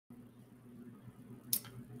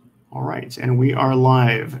All right, and we are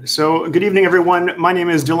live. So good evening, everyone. My name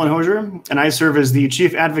is Dylan Hosier, and I serve as the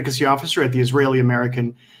Chief Advocacy Officer at the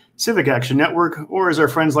Israeli-American Civic Action Network, or as our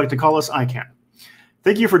friends like to call us, ICANN.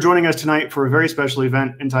 Thank you for joining us tonight for a very special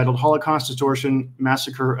event entitled Holocaust Distortion,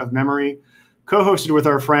 Massacre of Memory, co-hosted with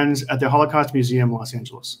our friends at the Holocaust Museum, Los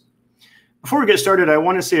Angeles. Before we get started, I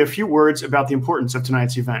want to say a few words about the importance of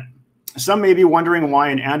tonight's event. Some may be wondering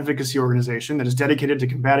why an advocacy organization that is dedicated to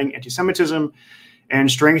combating anti-Semitism and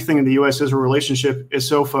strengthening the U.S.-Israel relationship is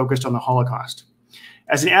so focused on the Holocaust.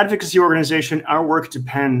 As an advocacy organization, our work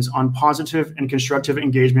depends on positive and constructive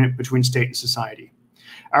engagement between state and society.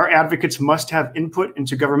 Our advocates must have input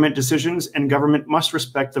into government decisions, and government must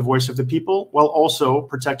respect the voice of the people while also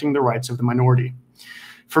protecting the rights of the minority.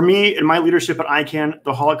 For me and my leadership at ICANN,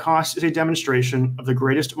 the Holocaust is a demonstration of the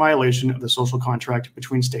greatest violation of the social contract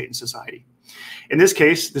between state and society. In this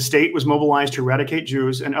case, the state was mobilized to eradicate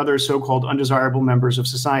Jews and other so-called undesirable members of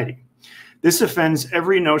society. This offends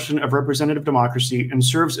every notion of representative democracy and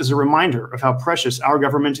serves as a reminder of how precious our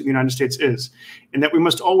government in the United States is, and that we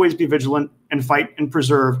must always be vigilant and fight and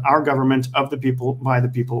preserve our government of the people, by the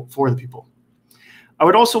people, for the people. I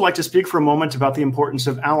would also like to speak for a moment about the importance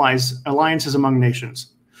of alliances among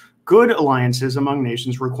nations. Good alliances among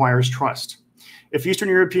nations requires trust. If Eastern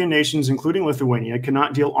European nations, including Lithuania,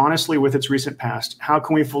 cannot deal honestly with its recent past, how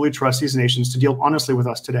can we fully trust these nations to deal honestly with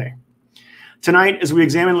us today? Tonight, as we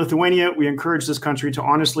examine Lithuania, we encourage this country to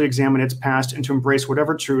honestly examine its past and to embrace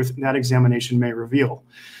whatever truth that examination may reveal.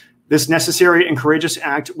 This necessary and courageous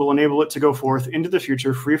act will enable it to go forth into the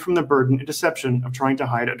future free from the burden and deception of trying to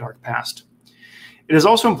hide a dark past. It is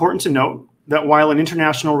also important to note that while in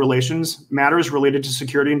international relations, matters related to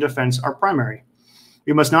security and defense are primary,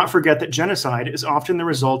 we must not forget that genocide is often the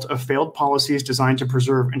result of failed policies designed to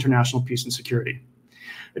preserve international peace and security.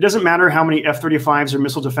 It doesn't matter how many F-35s or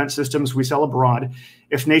missile defense systems we sell abroad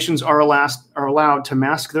if nations are allowed to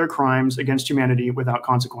mask their crimes against humanity without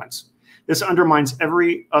consequence. This undermines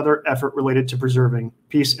every other effort related to preserving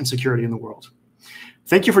peace and security in the world.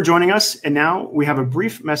 Thank you for joining us, and now we have a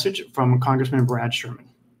brief message from Congressman Brad Sherman.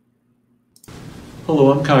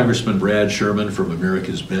 Hello, I'm Congressman Brad Sherman from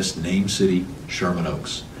America's best named city, Sherman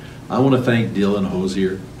Oaks. I want to thank Dylan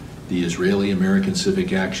Hosier, the Israeli-American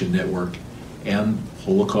Civic Action Network, and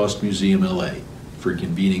Holocaust Museum LA for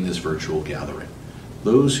convening this virtual gathering.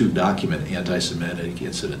 Those who document anti-Semitic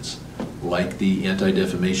incidents, like the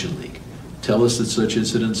Anti-Defamation League, tell us that such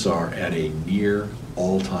incidents are at a near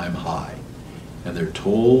all-time high, and their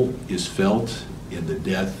toll is felt in the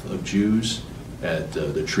death of Jews at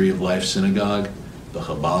the Tree of Life Synagogue, the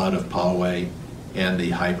Chabad of Poway, and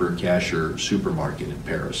the Hyper Kasher supermarket in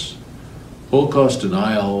Paris. Holocaust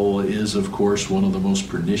denial is, of course, one of the most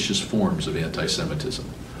pernicious forms of anti-Semitism.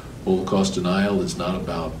 Holocaust denial is not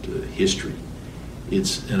about history.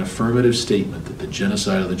 It's an affirmative statement that the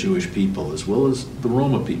genocide of the Jewish people, as well as the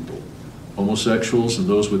Roma people, homosexuals, and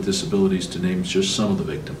those with disabilities, to name just some of the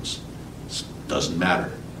victims, doesn't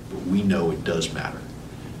matter, but we know it does matter.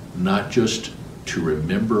 Not just to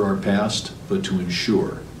remember our past, but to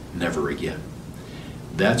ensure never again.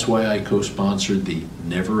 That's why I co-sponsored the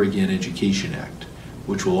Never Again Education Act,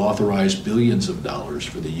 which will authorize billions of dollars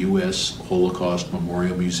for the U.S. Holocaust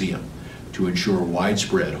Memorial Museum to ensure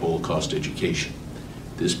widespread Holocaust education.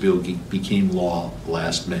 This bill became law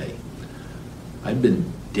last May. I've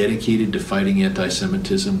been dedicated to fighting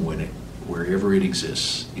anti-Semitism wherever it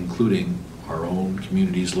exists, including our own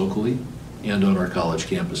communities locally and on our college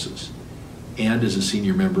campuses. And as a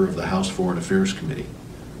senior member of the House Foreign Affairs Committee,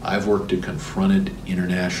 I've worked to confront it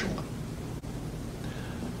internationally.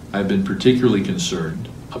 I've been particularly concerned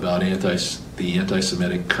about the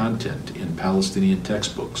anti-Semitic content in Palestinian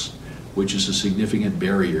textbooks, which is a significant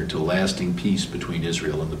barrier to lasting peace between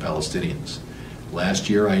Israel and the Palestinians. Last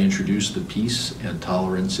year, I introduced the Peace and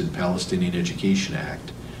Tolerance in Palestinian Education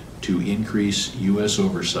Act to increase U.S.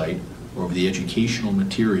 oversight over the educational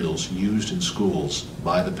materials used in schools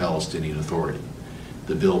by the Palestinian Authority.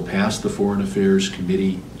 The bill passed the Foreign Affairs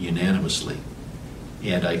Committee unanimously,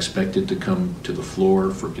 and I expect it to come to the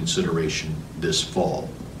floor for consideration this fall.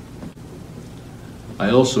 I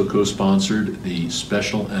also co-sponsored the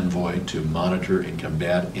Special Envoy to Monitor and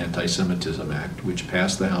Combat Anti-Semitism Act, which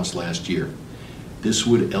passed the House last year. This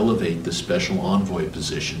would elevate the Special Envoy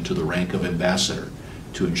position to the rank of ambassador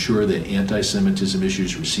to ensure that anti-Semitism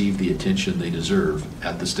issues receive the attention they deserve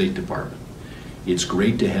at the State Department. It's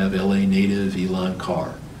great to have LA native Elon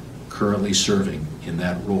Carr currently serving in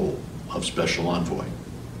that role of Special Envoy.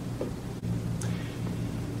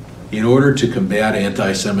 In order to combat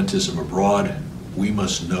anti-Semitism abroad, we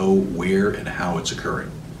must know where and how it's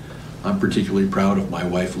occurring. I'm particularly proud of my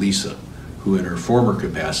wife Lisa, who in her former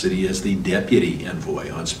capacity as the Deputy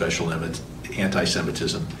Envoy on Special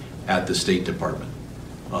Anti-Semitism at the State Department,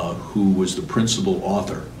 who was the principal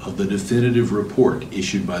author of the definitive report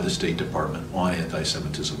issued by the State Department on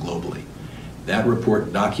anti-Semitism globally. That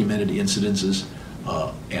report documented incidences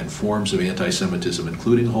and forms of anti-Semitism,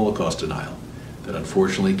 including Holocaust denial, that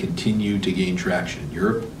unfortunately continue to gain traction in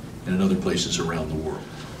Europe and in other places around the world.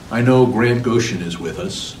 I know Grant Goshen is with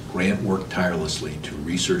us. Grant worked tirelessly to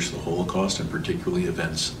research the Holocaust and particularly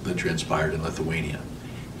events that transpired in Lithuania.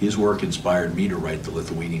 His work inspired me to write the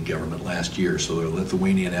Lithuanian government last year so their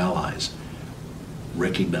Lithuanian allies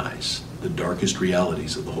recognize the darkest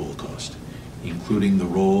realities of the Holocaust, including the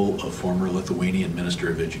role of former Lithuanian Minister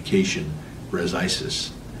of Education,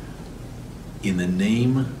 Brezaitis. In the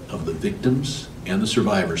name of the victims and the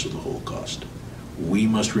survivors of the Holocaust, we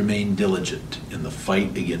must remain diligent in the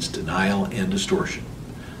fight against denial and distortion.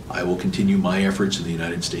 I will continue my efforts in the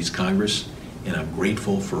United States Congress, and I'm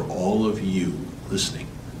grateful for all of you listening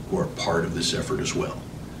who are part of this effort as well.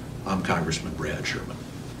 I'm Congressman Brad Sherman.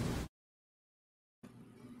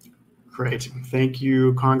 Great. Thank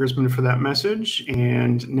you, Congressman, for that message.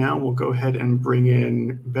 And now we'll go ahead and bring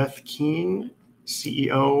in Beth Keane,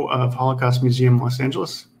 CEO of Holocaust Museum Los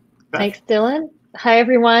Angeles. Beth. Thanks, Dylan. Hi,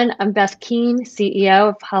 everyone. I'm Beth Keane, CEO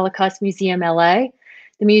of Holocaust Museum LA.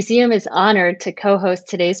 The museum is honored to co-host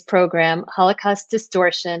today's program, Holocaust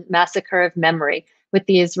Distortion, Massacre of Memory, with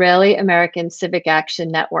the Israeli-American Civic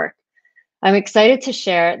Action Network. I'm excited to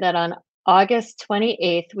share that on August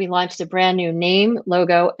 28th, we launched a brand new name,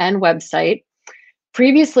 logo, and website.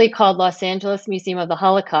 Previously called Los Angeles Museum of the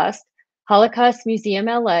Holocaust, Holocaust Museum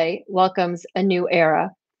LA welcomes a new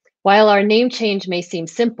era. While our name change may seem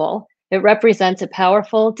simple, it represents a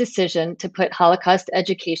powerful decision to put Holocaust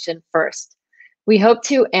education first. We hope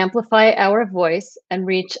to amplify our voice and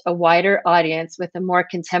reach a wider audience with a more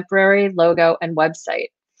contemporary logo and website.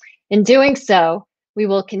 In doing so, we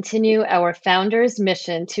will continue our founder's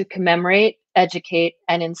mission to commemorate, educate,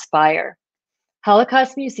 and inspire.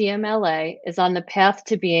 Holocaust Museum LA is on the path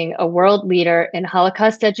to being a world leader in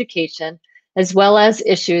Holocaust education, as well as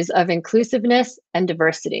issues of inclusiveness and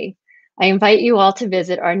diversity. I invite you all to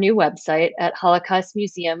visit our new website at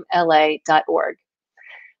holocaustmuseumla.org.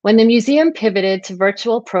 When the museum pivoted to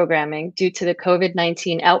virtual programming due to the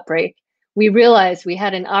COVID-19 outbreak, we realized we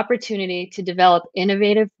had an opportunity to develop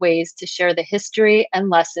innovative ways to share the history and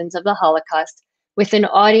lessons of the Holocaust with an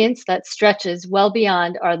audience that stretches well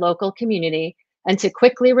beyond our local community and to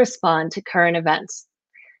quickly respond to current events.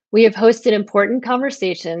 We have hosted important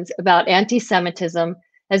conversations about anti-Semitism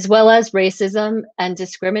as well as racism and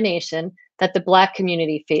discrimination that the Black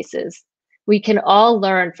community faces. We can all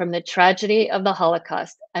learn from the tragedy of the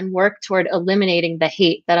Holocaust and work toward eliminating the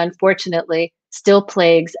hate that unfortunately still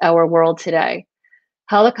plagues our world today.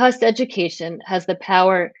 Holocaust education has the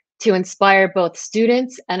power to inspire both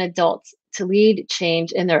students and adults to lead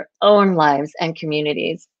change in their own lives and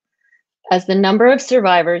communities. As the number of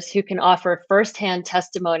survivors who can offer firsthand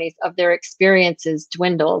testimonies of their experiences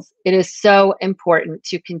dwindles, it is so important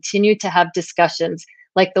to continue to have discussions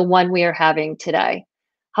like the one we are having today.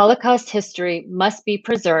 Holocaust history must be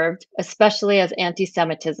preserved, especially as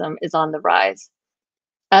anti-Semitism is on the rise.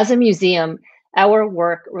 As a museum, our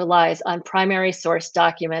work relies on primary source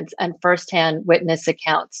documents and firsthand witness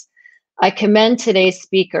accounts. I commend today's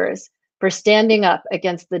speakers for standing up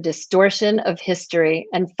against the distortion of history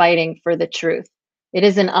and fighting for the truth. It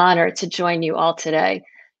is an honor to join you all today.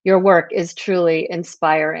 Your work is truly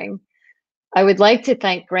inspiring. I would like to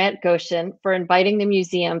thank Grant Goshen for inviting the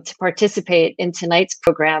museum to participate in tonight's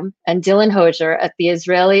program, and Dylan Hosier at the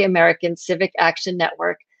Israeli-American Civic Action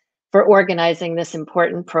Network for organizing this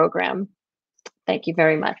important program. Thank you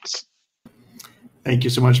very much. Thank you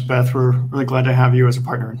so much, Beth. We're really glad to have you as a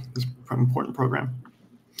partner in this important program.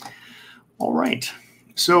 All right.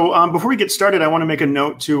 So before we get started, I want to make a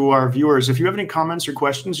note to our viewers. If you have any comments or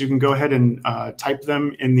questions, you can go ahead and type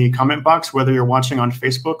them in the comment box, whether you're watching on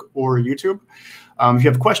Facebook or YouTube. If you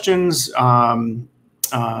have questions or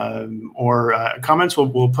comments,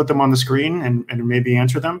 we'll put them on the screen and maybe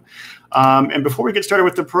answer them. And before we get started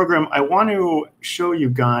with the program, I want to show you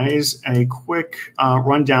guys a quick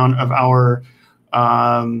rundown of our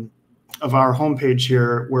homepage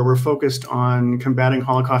here, where we're focused on combating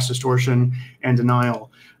Holocaust distortion and denial.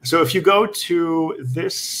 So if you go to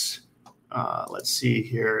this, let's see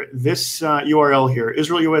here, this URL here,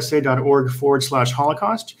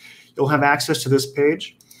 israelusa.org/Holocaust, you'll have access to this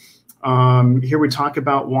page. Here we talk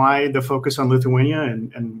about why the focus on Lithuania,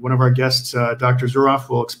 and one of our guests, Dr. Zuroff,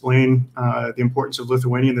 will explain the importance of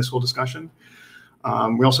Lithuania in this whole discussion.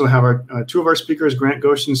 We also have two of our speakers, Grant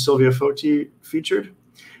Goshen and Sylvia Foti, featured.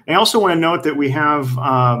 I also want to note that we have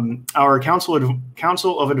our Council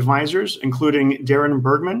of Advisors, including Darren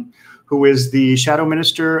Bergman, who is the Shadow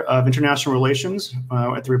Minister of International Relations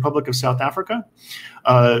at the Republic of South Africa,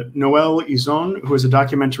 Noel Izon, who is a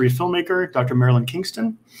documentary filmmaker, Dr. Marilyn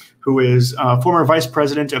Kingston, who is former Vice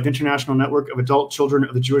President of the International Network of Adult Children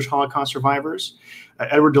of the Jewish Holocaust Survivors,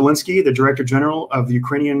 Edward Dolinsky, the Director General of the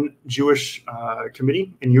Ukrainian Jewish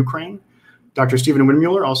Committee in Ukraine, Dr. Stephen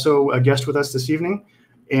Windmuller, also a guest with us this evening,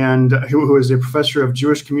 and who is a professor of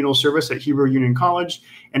Jewish Communal Service at Hebrew Union College,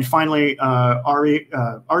 and finally, Ari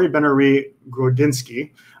Ben-Ari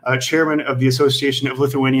Grodinsky, chairman of the Association of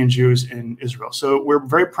Lithuanian Jews in Israel. So we're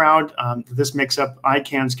very proud that this makes up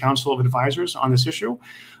ICANN's Council of Advisors on this issue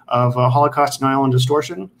of Holocaust denial and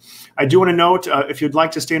distortion. I do want to note, if you'd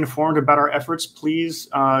like to stay informed about our efforts, please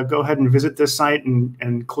go ahead and visit this site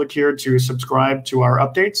and click here to subscribe to our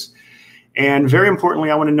updates. And very importantly,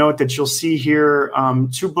 I want to note that you'll see here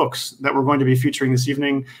 2 books that we're going to be featuring this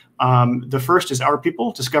evening. The first is Our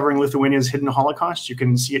People, Discovering Lithuania's Hidden Holocaust. You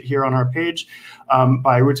can see it here on our page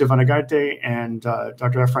by Ruta Vanagaite and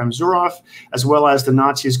Dr. Ephraim Zurov, as well as The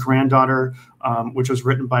Nazi's Granddaughter, which was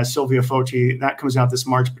written by Sylvia Foti. That comes out this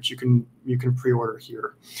March, but you can pre-order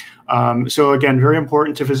here. So again, very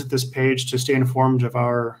important to visit this page to stay informed of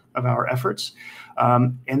our efforts.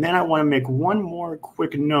 And then I want to make one more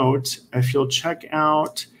quick note. If you'll check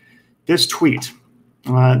out this tweet.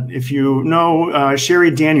 If you know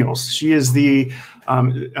Sherry Daniels, she is the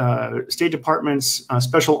State Department's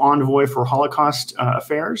Special Envoy for Holocaust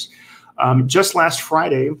Affairs. Just last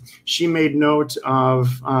Friday, she made note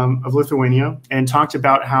of Lithuania and talked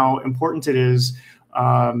about how important it is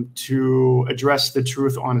to address the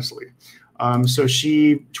truth honestly. So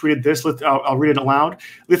she tweeted this, I'll read it aloud.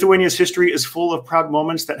 Lithuania's history is full of proud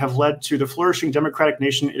moments that have led to the flourishing democratic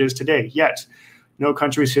nation it is today. Yet, no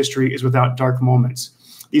country's history is without dark moments.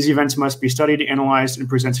 These events must be studied, analyzed, and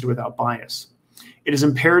presented without bias. It is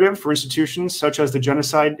imperative for institutions such as the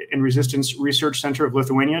Genocide and Resistance Research Center of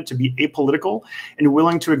Lithuania to be apolitical and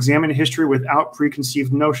willing to examine history without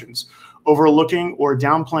preconceived notions. Overlooking or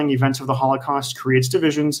downplaying events of the Holocaust creates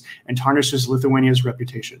divisions and tarnishes Lithuania's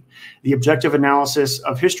reputation. The objective analysis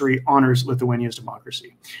of history honors Lithuania's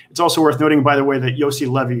democracy. It's also worth noting, by the way, that Yossi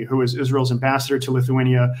Levy, who is Israel's ambassador to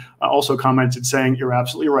Lithuania, also commented saying, "You're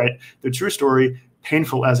absolutely right. The true story,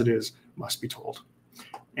 painful as it is, must be told."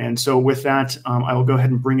 And so with that, I will go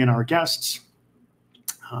ahead and bring in our guests.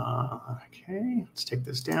 Okay, let's take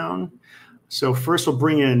this down. So first we'll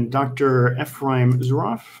bring in Dr. Ephraim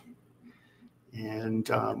Zurov. And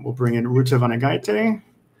we'll bring in Ruta Vanagaite,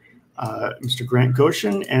 Mr. Grant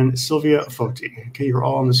Goshen, and Sylvia Foti. Okay, you're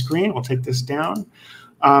all on the screen. We'll take this down.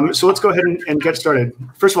 So let's go ahead and get started.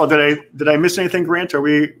 First of all, did I miss anything, Grant? Are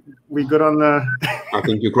we good on the? I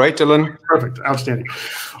think you're great, Dylan. Perfect, outstanding.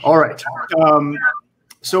 All right.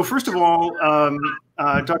 So first of all,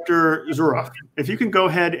 Dr. Zurov, if you can go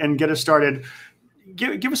ahead and get us started.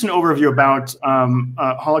 Give us an overview about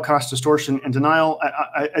Holocaust distortion and denial.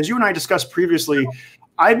 As you and I discussed previously,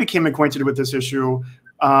 I became acquainted with this issue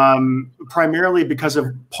primarily because of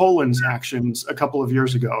Poland's actions a couple of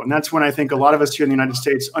years ago. And that's when I think a lot of us here in the United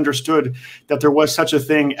States understood that there was such a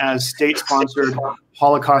thing as state-sponsored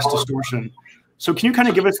Holocaust distortion. So can you kind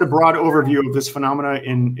of give us the broad overview of this phenomena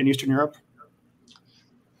in Eastern Europe?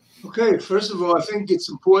 Okay, first of all, I think it's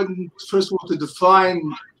important, first of all, to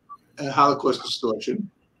define Holocaust distortion.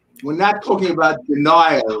 We're not talking about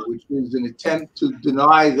denial, which is an attempt to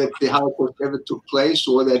deny that the Holocaust ever took place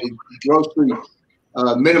or that it grossly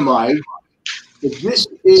minimized. But this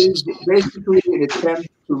is basically an attempt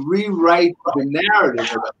to rewrite the narrative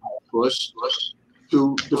of the Holocaust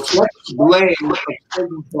to deflect blame of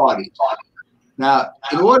certain parties. Now,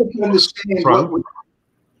 in order to understand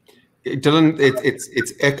Dylan,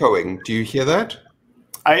 it's echoing. Do you hear that?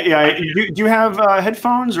 Do you have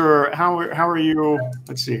headphones, or how are you?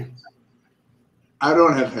 Let's see. I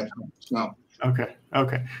don't have headphones. No. Okay.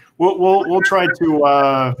 We'll try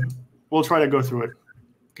to go through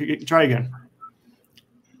it. Try again.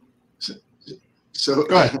 So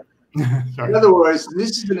go ahead. In other words,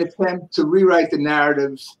 this is an attempt to rewrite the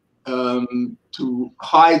narrative to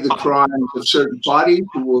hide the crimes of certain parties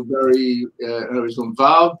who were very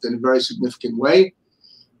involved in a very significant way.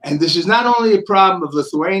 And this is not only a problem of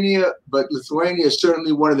Lithuania, but Lithuania is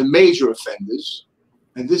certainly one of the major offenders.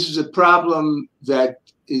 And this is a problem that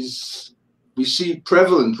we see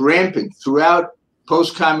prevalent, rampant throughout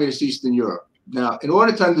post-communist Eastern Europe. Now, in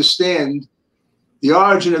order to understand the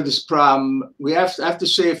origin of this problem, we have to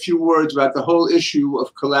say a few words about the whole issue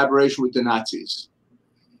of collaboration with the Nazis.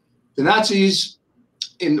 The Nazis,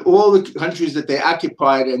 in all the countries that they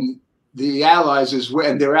occupied, and the Allies as well,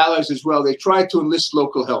 and their allies as well, they tried to enlist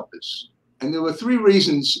local helpers. And there were three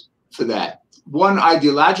reasons for that. One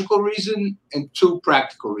ideological reason and two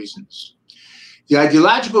practical reasons. The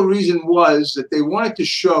ideological reason was that they wanted to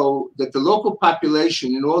show that the local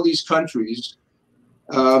population in all these countries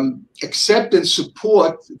accept and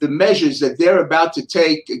support the measures that they're about to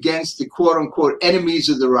take against the quote-unquote enemies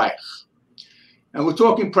of the Reich. And we're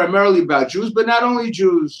talking primarily about Jews, but not only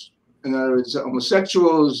Jews. In other words,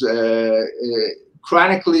 homosexuals,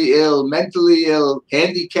 chronically ill, mentally ill,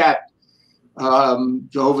 handicapped,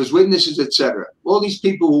 Jehovah's Witnesses, etc. All these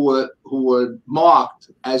people who were marked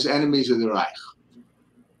as enemies of the Reich.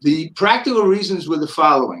 The practical reasons were the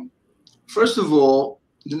following. First of all,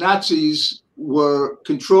 the Nazis were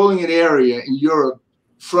controlling an area in Europe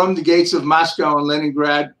from the gates of Moscow and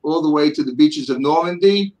Leningrad all the way to the beaches of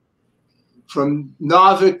Normandy, from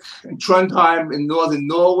Narvik and Trondheim in northern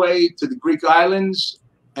Norway to the Greek islands,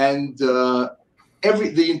 and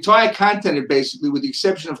the entire continent, basically, with the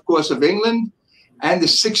exception, of course, of England and the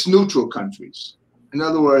 6 neutral countries. In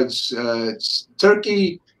other words,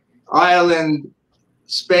 Turkey, Ireland,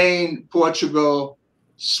 Spain, Portugal,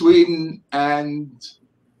 Sweden, and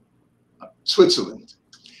Switzerland.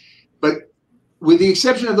 But with the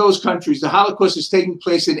exception of those countries, the Holocaust is taking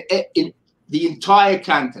place in the entire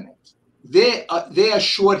continent. They are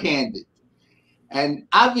shorthanded. And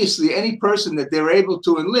obviously, any person that they're able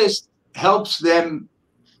to enlist helps them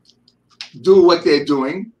do what they're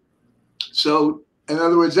doing. So, in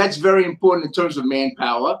other words, that's very important in terms of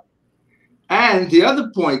manpower. And the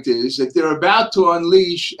other point is that they're about to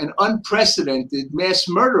unleash an unprecedented mass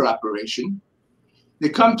murder operation. They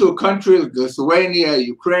come to a country like Lithuania,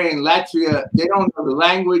 Ukraine, Latvia. They don't know the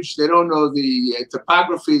language. They don't know the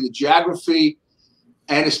topography, the geography.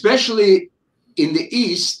 And especially in the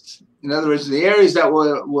East, in other words, the areas that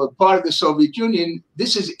were part of the Soviet Union,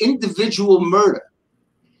 this is individual murder.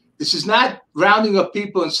 This is not rounding up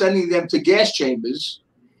people and sending them to gas chambers,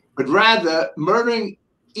 but rather murdering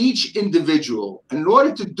each individual. And in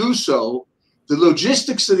order to do so, the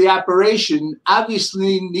logistics of the operation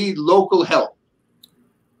obviously need local help.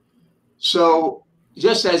 So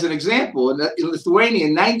just as an example, in Lithuania,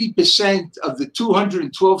 90% of the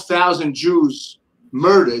 212,000 Jews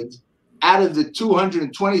murdered out of the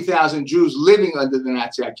 220,000 Jews living under the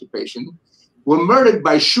Nazi occupation were murdered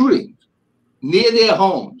by shooting near their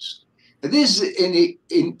homes. And this is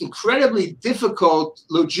an incredibly difficult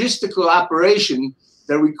logistical operation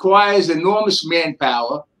that requires enormous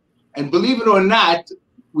manpower. And believe it or not,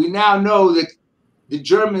 we now know that the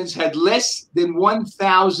Germans had less than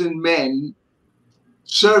 1,000 men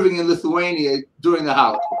serving in Lithuania during the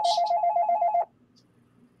Holocaust.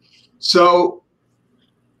 So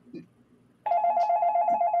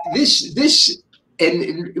this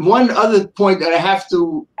and one other point that I have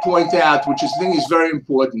to point out, which I think is very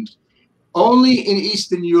important, only in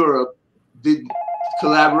Eastern Europe did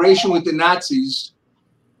collaboration with the Nazis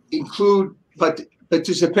include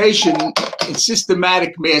participation in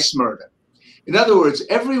systematic mass murder. In other words,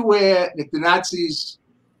 everywhere that the Nazis,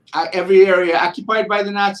 every area occupied by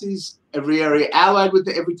the Nazis, every area allied with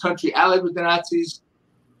every country allied with the Nazis,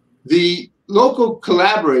 the local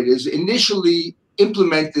collaborators initially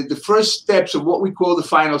implemented the first steps of what we call the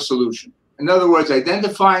final solution. In other words,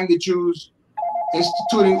 identifying the Jews,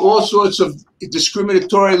 instituting all sorts of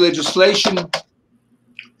discriminatory legislation,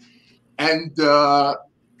 and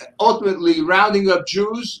ultimately rounding up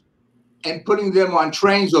Jews and putting them on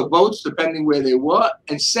trains or boats, depending where they were,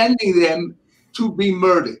 and sending them to be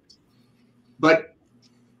murdered. But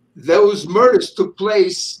those murders took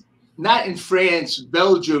place not in France,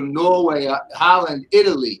 Belgium, Norway, Holland,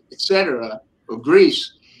 Italy, etc., or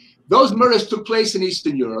Greece. Those murders took place in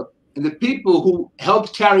Eastern Europe, and the people who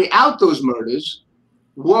helped carry out those murders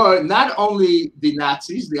were not only the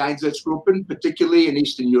Nazis, the Einsatzgruppen, particularly in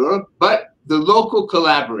Eastern Europe, but the local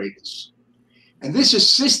collaborators. And this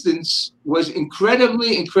assistance was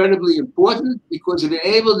incredibly, incredibly important because it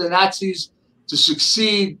enabled the Nazis to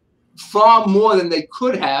succeed far more than they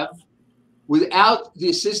could have without the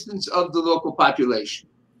assistance of the local population.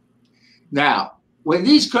 Now, when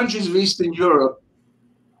these countries of Eastern Europe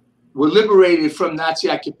were liberated from Nazi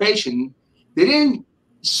occupation, they didn't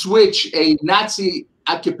switch a Nazi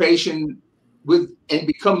occupation and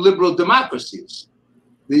become liberal democracies.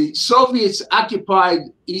 The Soviets occupied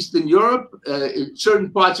Eastern Europe.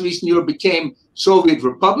 Certain parts of Eastern Europe became Soviet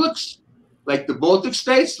republics, like the Baltic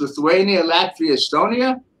states, Lithuania, Latvia,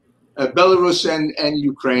 Estonia, Belarus, and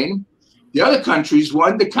Ukraine. The other countries were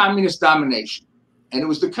under communist domination. And it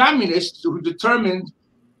was the communists who determined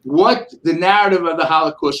what the narrative of the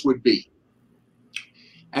Holocaust would be.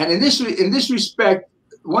 And in this respect,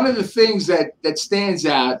 one of the things that stands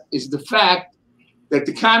out is the fact that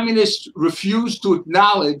the communists refused to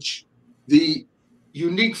acknowledge the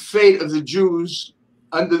unique fate of the Jews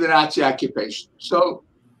under the Nazi occupation. So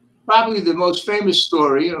probably the most famous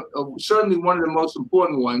story, certainly one of the most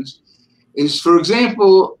important ones, is, for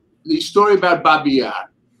example, the story about Babi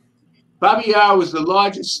Yar. Babi Yar was the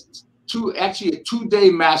largest, actually a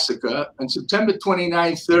two-day massacre on September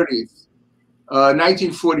 29th, 30th,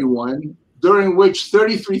 1941, during which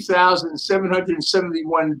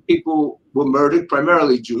 33,771 people were murdered,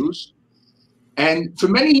 primarily Jews. And for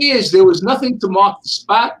many years, there was nothing to mark the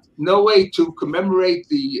spot, no way to commemorate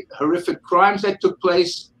the horrific crimes that took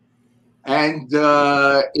place. And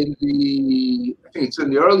I think it's in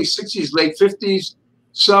the early 60s, late 50s,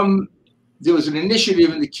 there was an initiative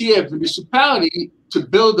in the Kiev municipality to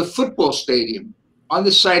build a football stadium on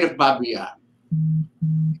the site of Babi Yar.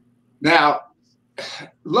 Now,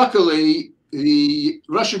 luckily, the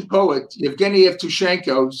Russian poet Yevgeny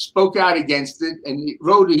Yevtushenko spoke out against it, and he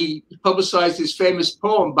publicized his famous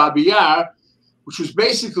poem, Babi Yar, which was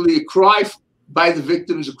basically a cry by the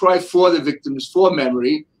victims, a cry for the victims, for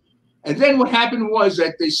memory. And then what happened was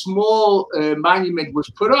that a small monument was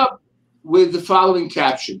put up with the following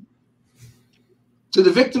caption: "To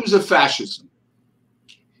the victims of fascism."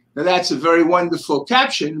 Now that's a very wonderful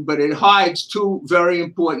caption, but it hides two very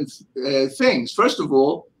important things. First of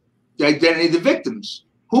all, the identity of the victims.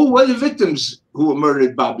 Who were the victims who were murdered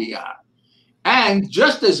at Babi Yar? And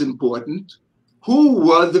just as important, who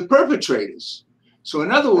were the perpetrators? So in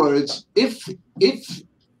other words, if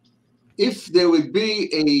there would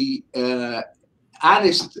be a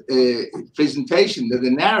honest presentation of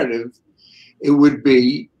the narrative, it would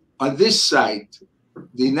be on this site,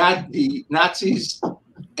 the Nazis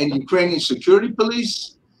and Ukrainian security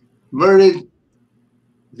police murdered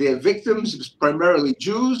their victims, primarily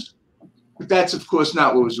Jews, but that's of course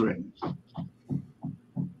not what was written.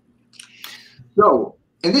 So,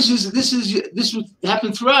 and this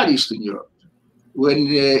happened throughout Eastern Europe. When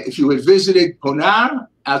if you had visited Ponar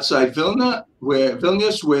outside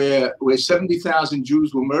Vilnius, where 70,000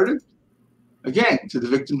 Jews were murdered, again to the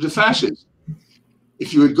victims of fascism.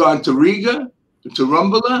 If you had gone to Riga, to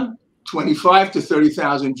Rumbula, 25 to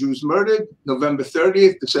 30,000 Jews murdered, November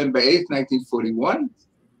 30th, December 8th, 1941.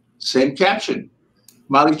 Same caption.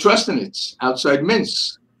 Mali Trustenitz, outside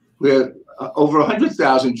Minsk, where over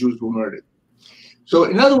 100,000 Jews were murdered. So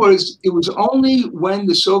in other words, it was only when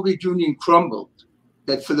the Soviet Union crumbled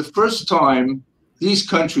that for the first time, these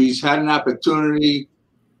countries had an opportunity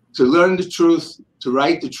to learn the truth, to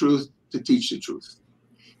write the truth, to teach the truth.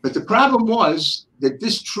 But the problem was that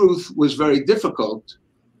this truth was very difficult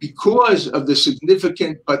because of the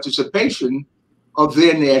significant participation of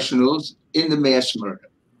their nationals in the mass murder.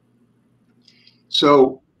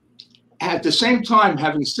 So at the same time,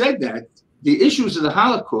 having said that, the issues of the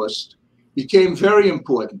Holocaust became very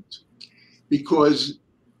important because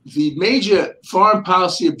the major foreign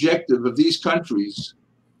policy objective of these countries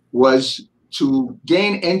was to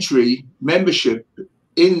gain entry, membership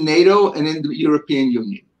in NATO and in the European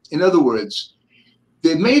Union. In other words,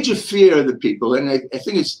 the major fear of the people, and I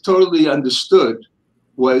think it's totally understood,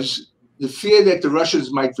 was the fear that the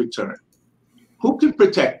Russians might return. Who can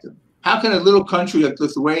protect them? How can a little country like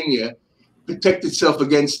Lithuania protect itself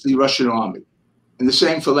against the Russian army? And the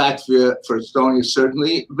same for Latvia, for Estonia,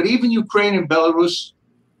 certainly. But even Ukraine and Belarus,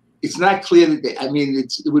 it's not clear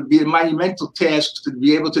that it would be a monumental task to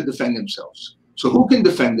be able to defend themselves. So who can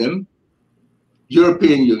defend them?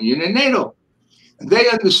 European Union and NATO. And they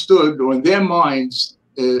understood, or in their minds,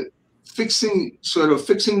 fixing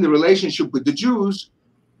the relationship with the Jews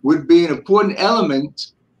would be an important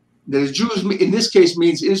element. The Jews, in this case,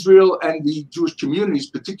 means Israel and the Jewish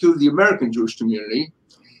communities, particularly the American Jewish community.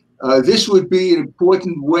 This would be an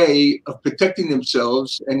important way of protecting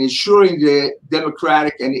themselves and ensuring their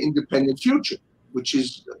democratic and independent future, which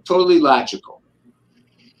is totally logical.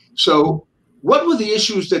 So what were the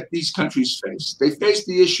issues that these countries faced? They faced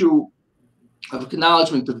the issue of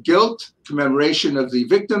acknowledgement of guilt, commemoration of the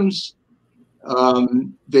victims.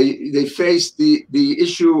 They faced the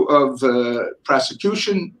issue of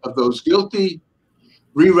prosecution of those guilty,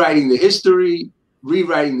 rewriting the history,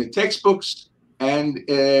 rewriting the textbooks, and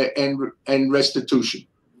restitution.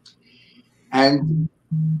 And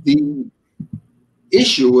the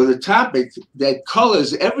issue or the topic that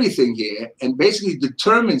colors everything here and basically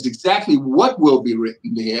determines exactly what will be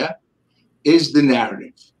written here is the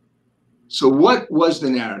narrative. So what was the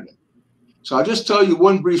narrative? So I'll just tell you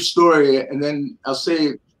one brief story, and then I'll say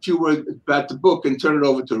a few words about the book and turn it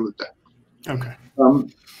over to Ruta. Okay.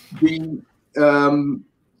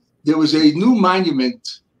 There was a new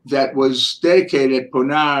monument that was dedicated at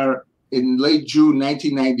Ponar in late June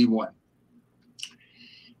 1991.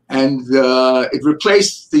 And it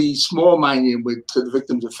replaced the small monument to the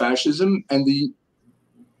victims of fascism. And the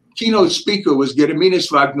keynote speaker was Gediminas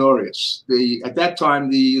Vagnorius, at that time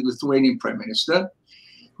the Lithuanian prime minister,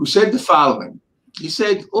 who said the following. He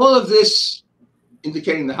said, all of this,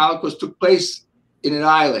 indicating the Holocaust, took place in an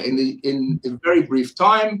island in a very brief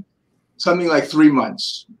time, something like 3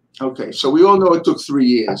 months. Okay, so we all know it took 3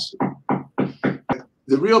 years.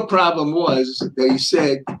 The real problem was that he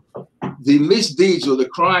said the misdeeds or the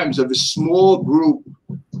crimes of a small group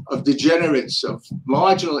of degenerates, of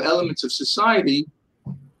marginal elements of society,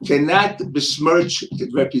 cannot besmirch the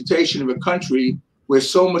reputation of a country where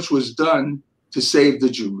so much was done to save the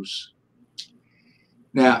Jews.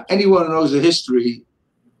 Now, anyone who knows the history,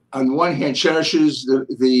 on the one hand, cherishes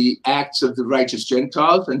the acts of the righteous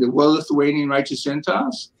Gentiles, and there were Lithuanian righteous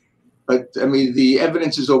Gentiles. But I mean, the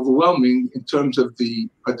evidence is overwhelming in terms of the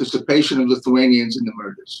participation of Lithuanians in the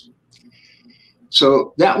murders.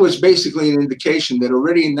 So that was basically an indication that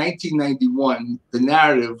already in 1991, the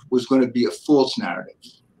narrative was going to be a false narrative.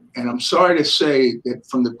 And I'm sorry to say that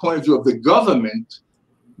from the point of view of the government,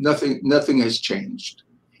 nothing has changed.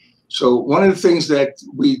 So one of the things that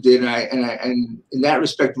we did, and in that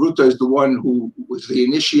respect, Ruta is the one who was the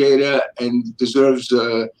initiator and deserves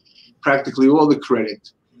practically all the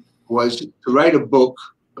credit, was to write a book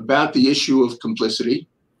about the issue of complicity.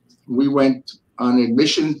 We went on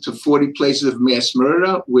admission to 40 places of mass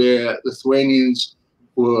murder where Lithuanians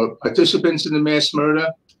were participants in the mass murder.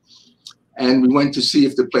 And we went to see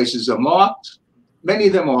if the places are marked. Many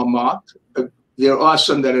of them are marked. There are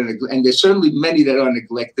some that are neglected, and there's certainly many that are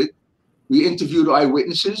neglected. We interviewed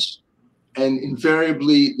eyewitnesses, and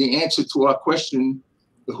invariably the answer to our question,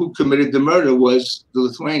 who committed the murder, was the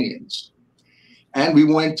Lithuanians. And we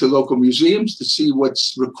went to local museums to see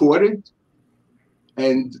what's recorded.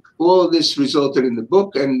 And all of this resulted in the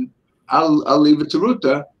book, and I'll leave it to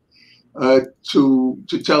Ruta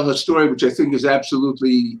to tell her story, which I think is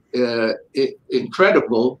absolutely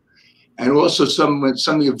incredible, and also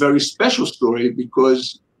something a very special story,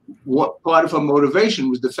 because what part of her motivation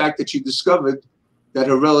was the fact that she discovered that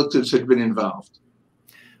her relatives had been involved.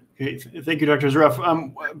 Okay, thank you, Dr. Zaref.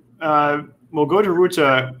 We'll go to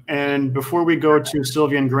Ruta, and before we go to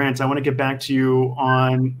Sylvia and Grant, I want to get back to you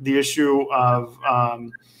on the issue of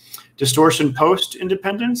distortion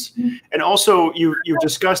post-independence. And also, you've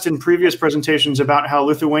discussed in previous presentations about how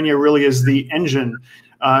Lithuania really is the engine.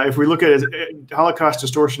 If we look at Holocaust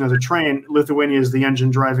distortion as a train, Lithuania is the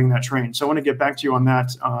engine driving that train. So I want to get back to you on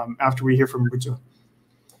that after we hear from Ruta.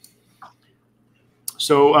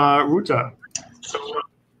 So Ruta.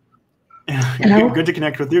 Good to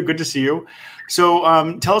connect with you. Good to see you. So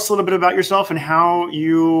tell us a little bit about yourself and how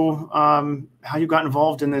you got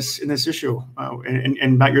involved in this issue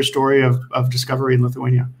and about your story of discovery in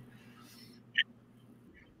Lithuania.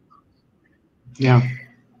 Yeah.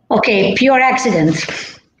 Okay, pure accident.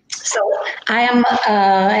 So I am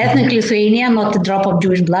ethnic Lithuanian, not a drop of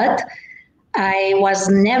Jewish blood. I was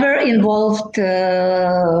never involved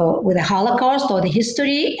with the Holocaust or the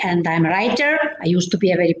history, and I'm a writer. I used to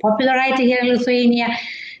be a very popular writer here in Lithuania.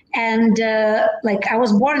 And I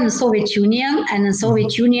was born in the Soviet Union, and in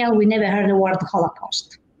Soviet Union, we never heard the word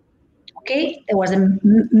Holocaust. Okay, there was a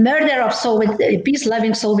murder of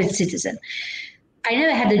peace-loving Soviet citizen. I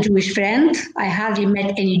never had a Jewish friend. I hardly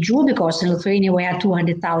met any Jew, because in Lithuania we had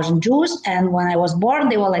 200,000 Jews, and when I was born,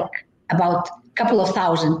 there were about couple of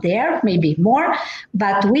thousand there, maybe more,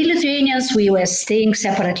 but we Lithuanians, we were staying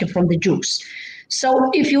separately from the Jews. So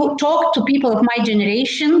if you talk to people of my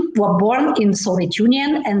generation who were born in the Soviet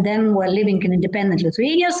Union and then were living in independent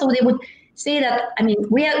Lithuania, so they would say that, I mean,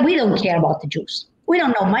 we don't care about the Jews. We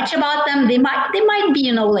don't know much about them. They might be,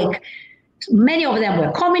 many of them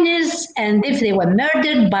were communists, and if they were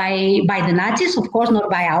murdered by the Nazis, of course, not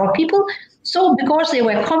by our people, so because they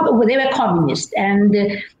were communists. And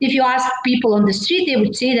if you ask people on the street, they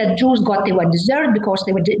would say that Jews got they were deserved because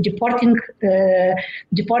they were deporting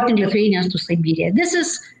Lithuanians to Siberia. This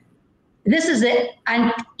is the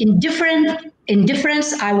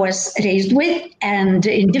indifference I was raised with, and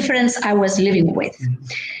indifference I was living with.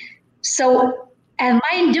 So, and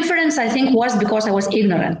my indifference, I think, was because I was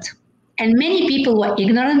ignorant. And many people were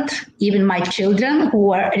ignorant, even my children who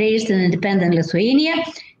were raised in independent Lithuania.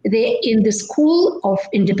 In the school of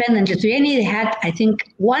independent Lithuania, they had, I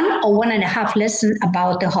think, 1 or 1.5 lessons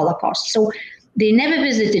about the Holocaust. So they never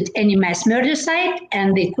visited any mass murder site,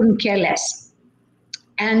 and they couldn't care less.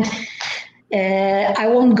 And I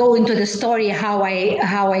won't go into the story how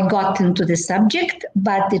I got into the subject,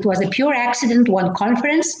 but it was a pure accident, one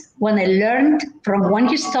conference, when I learned from one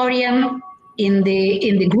historian in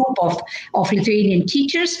the group of Lithuanian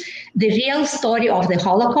teachers the real story of the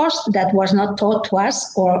Holocaust that was not taught to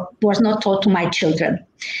us or was not taught to my children,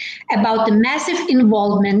 about the massive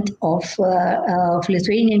involvement of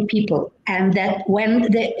Lithuanian people, and that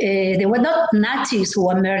when they were not Nazis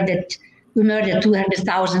who murdered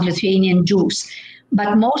 200,000 Lithuanian Jews,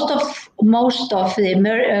 but most of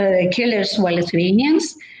the killers were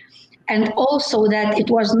Lithuanians, and also that it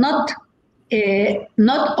was not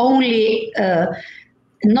only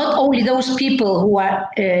those people who are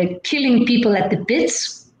killing people at the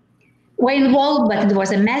pits were involved, but it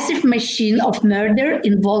was a massive machine of murder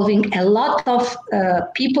involving a lot of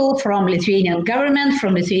people from Lithuanian government,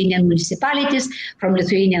 from Lithuanian municipalities, from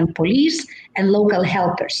Lithuanian police and local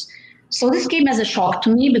helpers. So this came as a shock to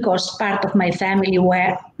me because part of my family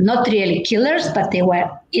were not really killers, but they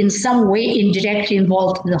were in some way indirectly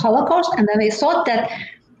involved in the Holocaust. And then I thought that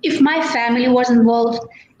if my family was involved,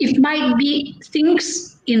 it might be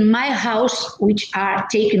things in my house which are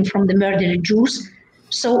taken from the murdered Jews.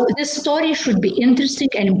 So this story should be interesting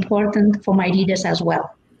and important for my readers as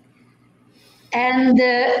well. And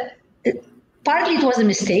partly it was a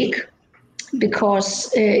mistake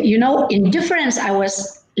because, indifference I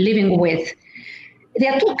was living with.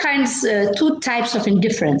 There are two types of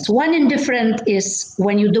indifference. One indifference is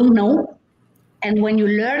when you don't know, and when you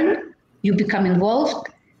learn, you become involved,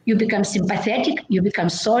 you become sympathetic, you become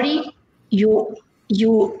sorry, you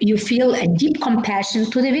feel a deep compassion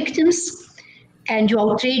to the victims, and you're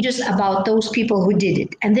outrageous about those people who did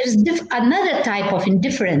it. And there's another type of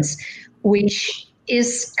indifference, which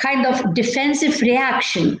is kind of defensive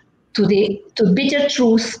reaction to bitter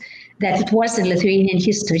truth that it was in Lithuanian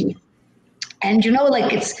history. And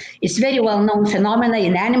it's very well-known phenomena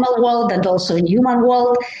in animal world and also in human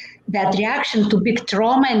world, that reaction to big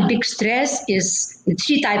trauma and big stress is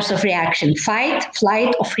three types of reaction: fight,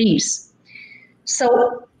 flight, or freeze.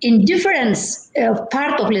 So indifference,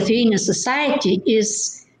 part of Lithuanian society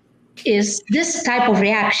is this type of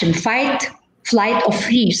reaction: fight, flight, or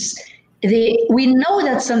freeze. We know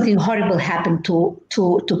that something horrible happened to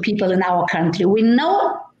people in our country. We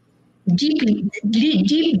know deeply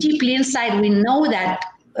inside, we know that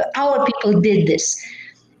our people did this,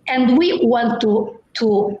 and we want to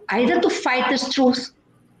either to fight this truth,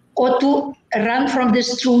 or to run from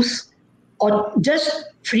this truth, or just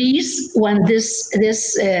freeze when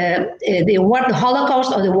the word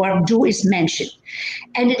Holocaust or the word Jew is mentioned.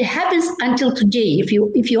 And it happens until today.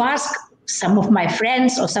 If you ask some of my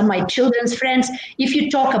friends or some of my children's friends, if you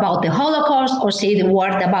talk about the Holocaust or say the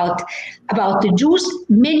word about the Jews,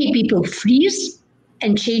 many people freeze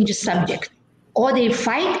and change the subject. Or they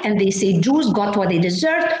fight and they say Jews got what they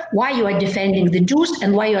deserved, why you are defending the Jews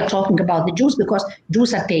and why you are talking about the Jews, because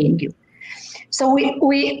Jews are paying you. So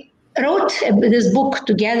we wrote this book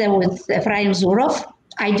together with Efraim Zurov.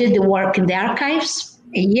 I did the work in the archives,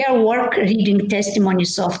 a year work reading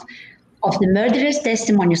testimonies of the murderers,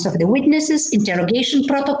 testimonies of the witnesses, interrogation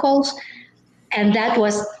protocols, and that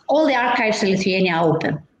was all the archives in Lithuania are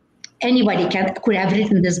open. Anybody could have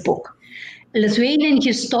written this book. Lithuanian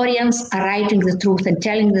historians are writing the truth and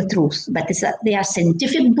telling the truth, but they are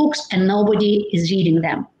scientific books and nobody is reading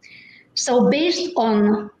them. So based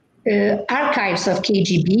on archives of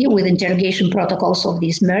KGB with interrogation protocols of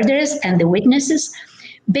these murderers and the witnesses,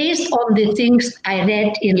 based on the things I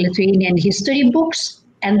read in Lithuanian history books,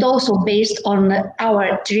 and also based on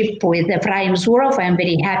our trip with Efraim Zurov, I'm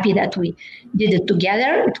very happy that we did it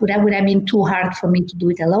together. It would have been too hard for me to do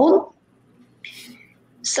it alone.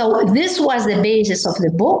 So this was the basis of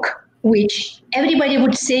the book, which everybody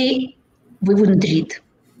would say we wouldn't read.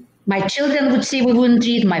 My children would say we wouldn't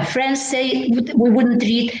read, my friends say we wouldn't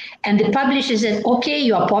read, and the publisher said, okay,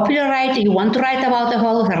 you are a popular writer, you want to write about the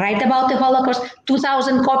Holocaust, write about the Holocaust,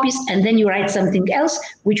 2,000 copies, and then you write something else,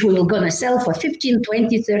 which we were going to sell for 15,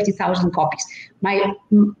 20, 30,000 copies. My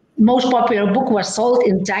most popular book was sold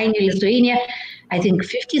in tiny Lithuania, I think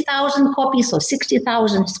 50,000 copies or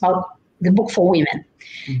 60,000, it's about the book for women.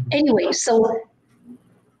 Mm-hmm. Anyway, so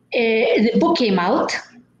the book came out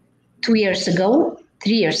 3 years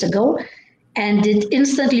ago, and it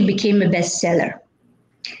instantly became a bestseller.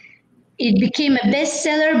 It became a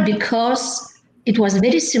bestseller because it was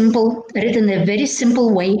very simple, written in a very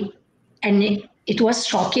simple way, and it was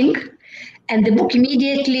shocking. And the book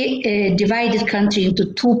immediately divided country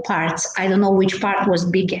into two parts. I don't know which part was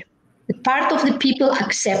bigger. The part of the people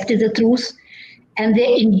accepted the truth, and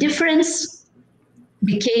their indifference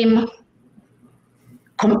became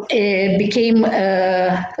became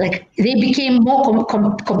they became more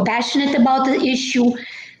compassionate about the issue.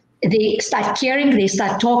 They start caring, they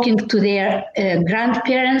start talking to their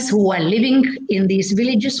grandparents who are living in these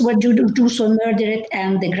villages where Jews were murdered,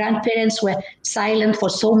 and the grandparents were silent for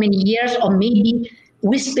so many years, or maybe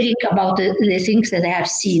whispering about the things that they have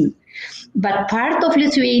seen. But part of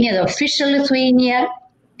Lithuania, the official Lithuania,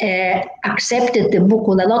 accepted the book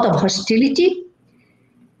with a lot of hostility,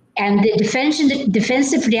 and the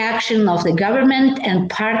defensive reaction of the government and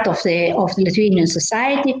part of the Lithuanian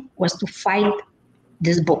society was to fight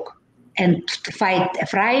this book and to fight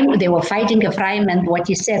Ephraim. They were fighting Ephraim and what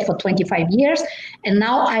he said for 25 years. And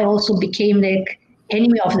now I also became the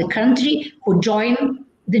enemy of the country who joined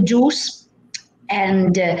the Jews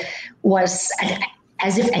and was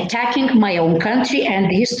as if attacking my own country and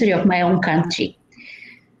the history of my own country.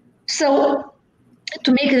 So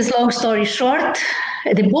to make this long story short,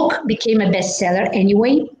 the book became a bestseller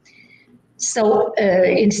anyway. So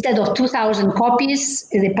instead of 2,000 copies,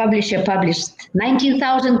 the publisher published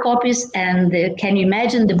 19,000 copies. And can you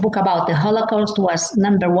imagine, the book about the Holocaust was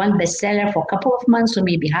 #1 bestseller for a couple of months or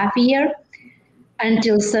maybe half a year,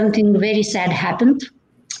 until something very sad happened.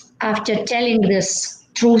 After telling this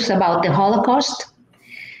truth about the Holocaust,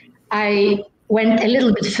 I went a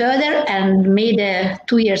little bit further and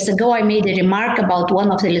 2 years ago, I made a remark about one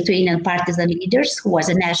of the Lithuanian partisan leaders who was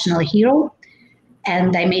a national hero.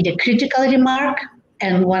 And I made a critical remark.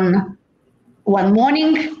 And one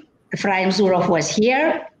morning, Ephraim Zurov was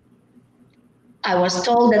here. I was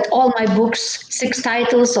told that all my books, 6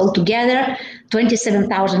 titles altogether,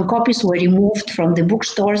 27,000 copies were removed from the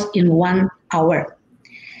bookstores in 1 hour.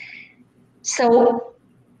 So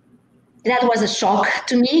that was a shock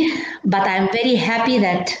to me, but I'm very happy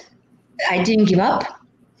that I didn't give up.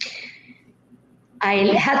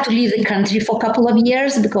 I had to leave the country for a couple of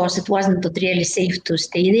years because it wasn't really safe to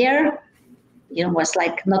stay there. It was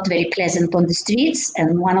like not very pleasant on the streets.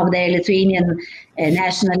 And one of the Lithuanian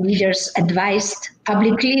national leaders advised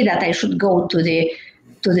publicly that I should go to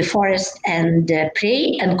the forest and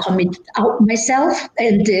pray and commit out myself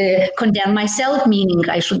and condemn myself, meaning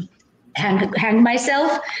I should hang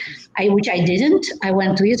myself, which I didn't. I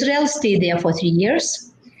went to Israel, stayed there for 3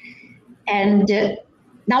 years. And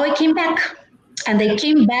now I came back. And I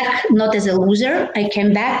came back not as a loser. I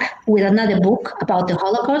came back with another book about the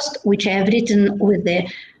Holocaust, which I have written with the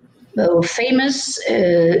famous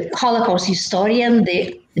Holocaust historian,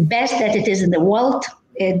 the best that it is in the world,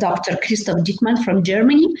 Dr. Christoph Dickmann from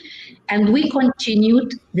Germany. And we continued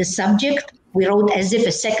the subject. We wrote as if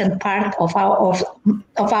a second part of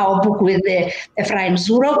our book with Ephraim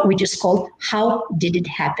Zurov, which is called How Did It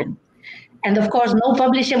Happen? And of course, no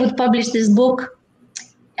publisher would publish this book,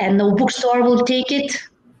 and no bookstore will take it.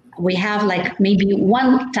 We have like maybe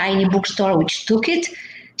one tiny bookstore which took it.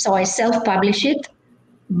 So I self-publish it,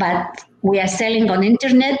 but we are selling on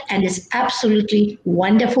internet, and it's absolutely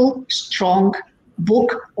wonderful, strong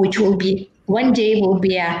book, which will be one day will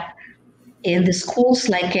be in the schools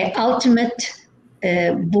like an ultimate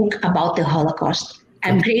book about the Holocaust.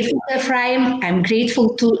 I'm grateful to Ephraim. I'm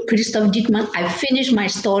grateful to Christoph Dickmann. I finished my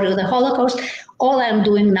story of the Holocaust. All I'm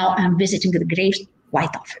doing now, I'm visiting the graves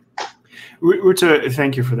quite often. Ruta,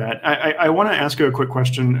 thank you for that. I want to ask you a quick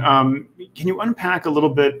question. Can you unpack a little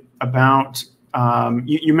bit about,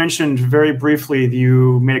 you mentioned very briefly that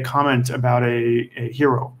you made a comment about a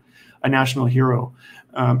hero, a national hero,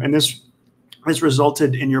 and this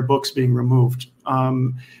resulted in your books being removed.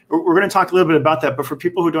 We're going to talk a little bit about that, but for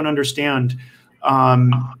people who don't understand,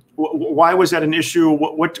 why was that an issue?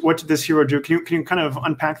 What did this hero do? Can you kind of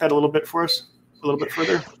unpack that a little bit for us, a little bit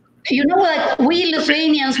further? Like we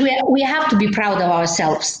Lithuanians, we have to be proud of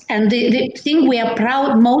ourselves. And the thing we are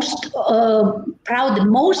proud the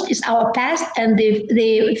most is our past and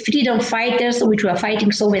the freedom fighters which were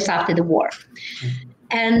fighting Soviets after the war.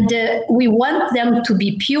 And we want them to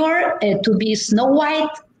be pure, to be Snow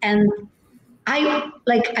White. And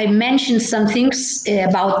I mentioned some things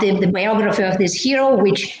about the biography of this hero,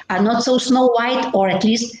 which are not so Snow White, or at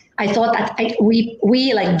least I thought that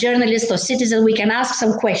we like journalists or citizens, we can ask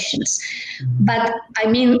some questions. But I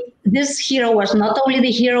mean, this hero was not only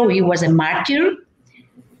the hero, he was a martyr.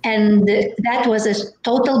 And that was a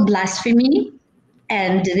total blasphemy.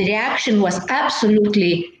 And the reaction was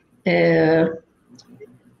absolutely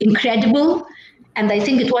incredible. And I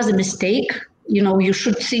think it was a mistake. You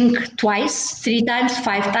should think twice, 3 times,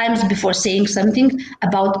 5 times before saying something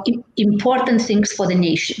about important things for the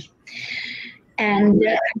nation. And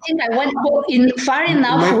I think I went far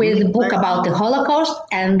enough with the book about the Holocaust,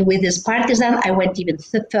 and with this partisan, I went even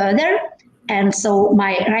further. And so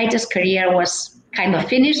my writer's career was kind of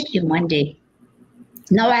finished in one day.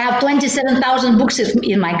 Now I have 27,000 books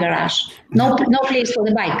in my garage. No place for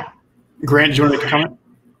the bike. Grant, do you want to make a comment?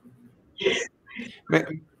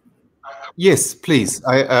 Yes, please.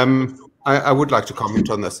 I would like to comment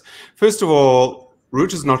on this. First of all,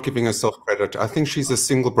 Ruth is not giving herself credit. I think she's the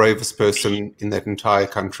single bravest person in that entire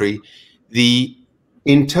country. The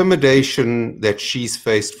intimidation that she's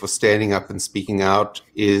faced for standing up and speaking out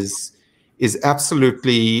is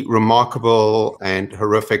absolutely remarkable and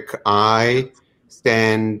horrific. I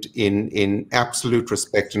stand in absolute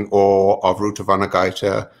respect and awe of Ruth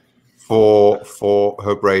Vanagaita for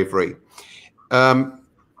her bravery.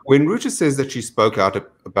 When Ruta says that she spoke out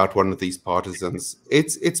about one of these partisans,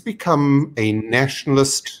 it's become a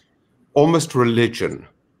nationalist, almost religion,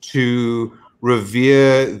 to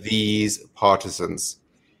revere these partisans.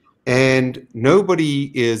 And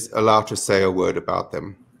nobody is allowed to say a word about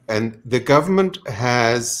them. And the government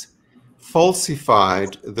has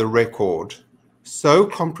falsified the record so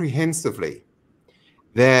comprehensively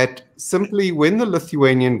that simply when the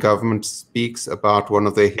Lithuanian government speaks about one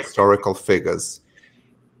of their historical figures,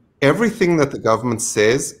 everything that the government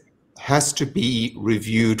says has to be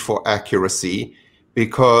reviewed for accuracy,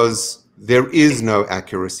 because there is no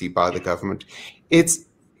accuracy by the government. It's,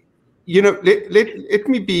 you know, let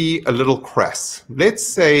me be a little crass. Let's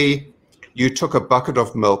say you took a bucket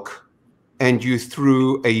of milk and you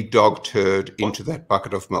threw a dog turd into that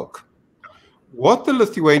bucket of milk. What the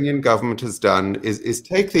Lithuanian government has done is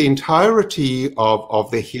take the entirety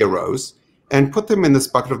of the heroes and put them in this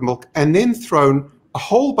bucket of milk, and then thrown a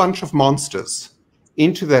whole bunch of monsters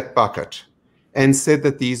into that bucket and said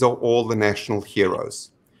that these are all the national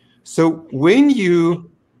heroes. So when you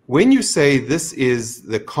say this is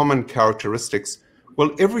the common characteristics,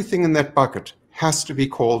 well, everything in that bucket has to be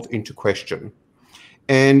called into question.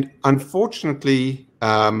 And unfortunately,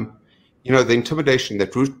 you know, the intimidation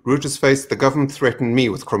that Ruth has faced, the government threatened me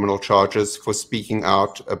with criminal charges for speaking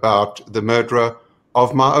out about the murderer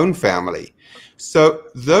of my own family. So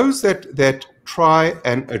those that try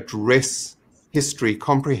and address history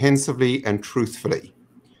comprehensively and truthfully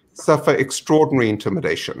suffer extraordinary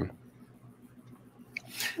intimidation.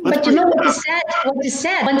 But you know what is sad? What is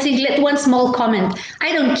sad? One small comment.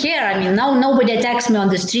 I don't care. I mean, now nobody attacks me on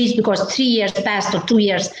the streets because 3 years passed, or 2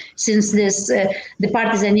 years since this the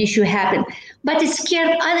partisan issue happened. But it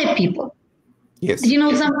scared other people. Yes. You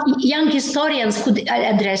know, some young historians could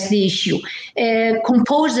address the issue,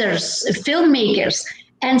 composers, filmmakers.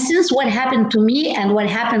 And since what happened to me and what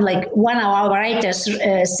happened, like one of our writers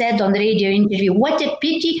said on the radio interview, what a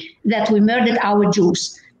pity that we murdered our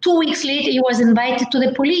Jews. 2 weeks later, he was invited to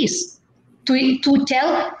the police to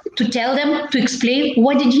tell them, to explain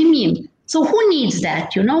what did he mean. So who needs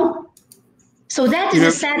that, you know? So that is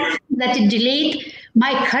a sad thing, that it delayed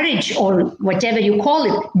my courage, or whatever you call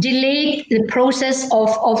it, delayed the process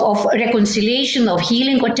of reconciliation, of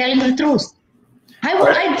healing, or telling the truth. I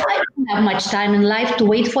don't have much time in life to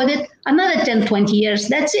wait for that. Another 10, 20 years,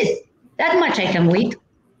 that's it. That much I can wait.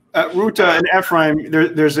 Ruta and Ephraim,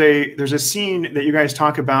 there's a scene that you guys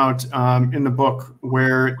talk about in the book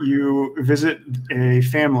where you visit a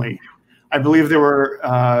family. I believe there were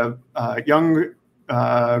young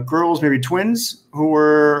girls, maybe twins, who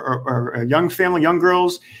were or a young family, young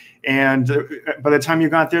girls. And by the time you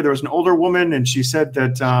got there was an older woman, and she said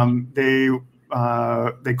that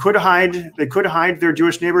they could hide their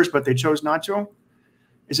Jewish neighbors, but they chose not to.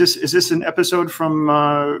 Is this an episode from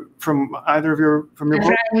either of your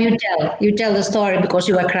book? You tell the story, because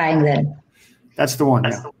you were crying then. That's the one.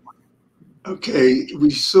 Yeah. Okay, we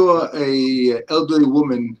saw a elderly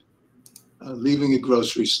woman leaving a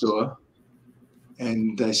grocery store,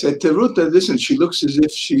 and I said to Ruta, "Listen, she looks as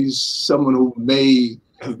if she's someone who may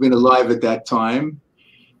have been alive at that time,"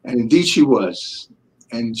 and indeed she was.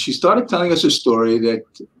 And she started telling us a story that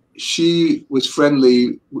she was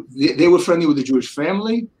friendly. They were friendly with a Jewish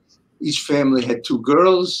family. Each family had 2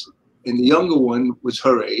 girls, and the younger one was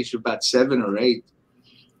her age, about 7 or 8.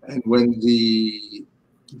 And when the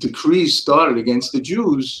decrees started against the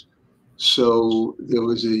Jews, so there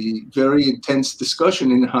was a very intense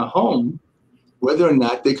discussion in her home whether or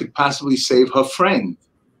not they could possibly save her friend.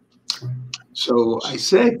 So I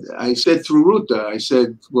said through Ruta, I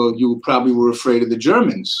said, "Well, you probably were afraid of the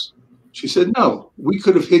Germans." She said, "No, we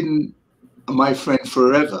could have hidden my friend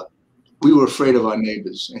forever. We were afraid of our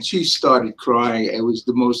neighbors." And she started crying. It was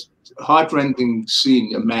the most heartrending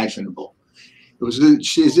scene imaginable. It was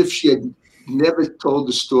as if she had never told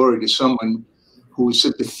the story to someone who was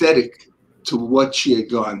sympathetic to what she had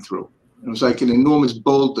gone through. It was like an enormous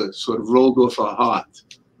boulder sort of rolled off her heart.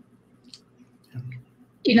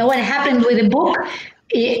 You know what happened with the book?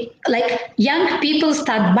 like young people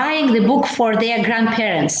start buying the book for their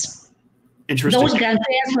grandparents. Those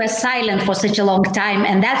grandparents were silent for such a long time,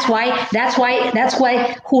 and that's why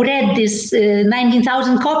who read this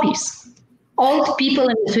 19,000 copies? Old people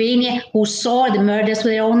in Lithuania who saw the murders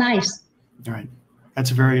with their own eyes. All right, that's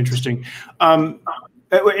very interesting. And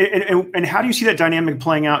how do you see that dynamic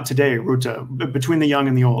playing out today, Ruta, between the young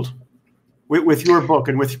and the old, with your book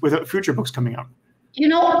and with future books coming out? You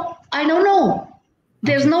know, I don't know.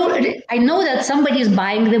 I know that somebody is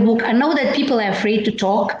buying the book. I know that people are afraid to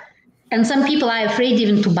talk. And some people are afraid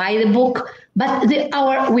even to buy the book. But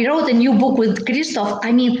we wrote a new book with Christoph.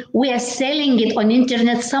 I mean, we are selling it on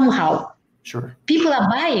internet somehow. Sure. People are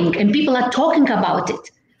buying and people are talking about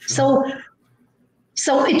it. Sure.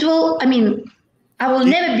 So it will, I mean, I will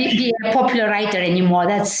never be a popular writer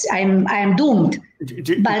anymore. I'm doomed.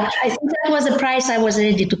 But I think that was a price I was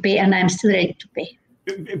ready to pay, and I'm still ready to pay.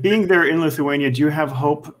 Being there in Lithuania, do you have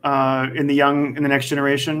hope in the next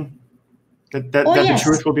generation? That the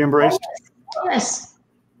truth will be embraced? Yes,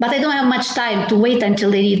 but I don't have much time to wait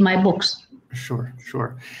until they read my books. Sure.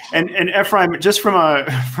 And Ephraim, just from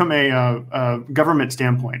a government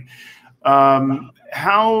standpoint, I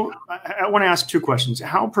want to ask two questions.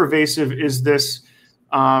 How pervasive is this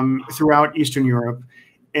throughout Eastern Europe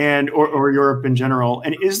or Europe in general?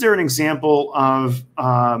 And is there an example of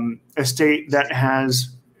a state that has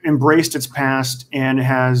embraced its past and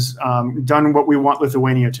has done what we want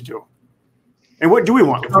Lithuania to do? And what do we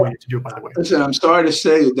want Lithuania to do, by the way? Listen, I'm sorry to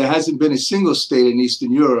say that there hasn't been a single state in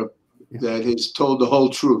Eastern Europe that has told the whole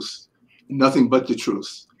truth, nothing but the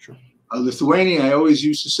truth. Sure. Lithuania, I always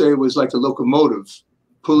used to say, was like a locomotive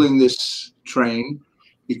pulling this train,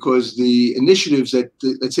 because the initiatives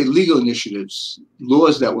let's say legal initiatives,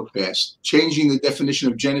 laws that were passed, changing the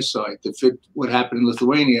definition of genocide to fit what happened in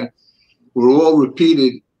Lithuania, were all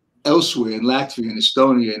repeated elsewhere in Latvia and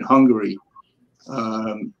Estonia and Hungary.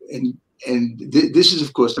 This is,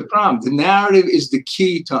 of course, the problem. The narrative is the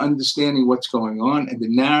key to understanding what's going on, and the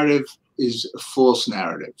narrative is a false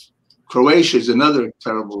narrative. Croatia is another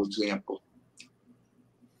terrible example.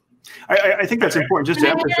 I think that's important just to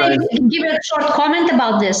emphasize. Give a short comment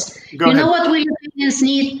about this. Go ahead. You know what we Ukrainians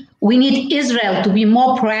need? We need Israel to be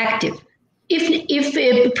more proactive. If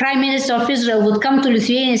a prime minister of Israel would come to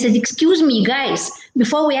Lithuania and said, "Excuse me, guys,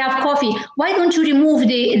 before we have coffee, why don't you remove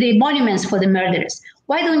the monuments for the murderers?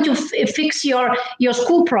 Why don't you fix your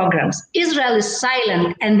school programs?" Israel is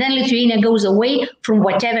silent, and then Lithuania goes away from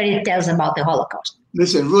whatever it tells about the Holocaust.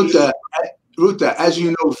 Listen, Ruta, as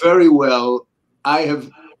you know very well, I have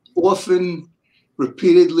often,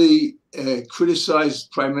 repeatedly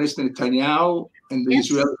criticized Prime Minister Netanyahu and the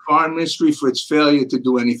Israeli Foreign Ministry for its failure to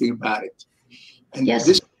do anything about it. And this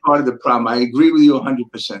is part of the problem. I agree with you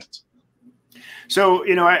 100%. So,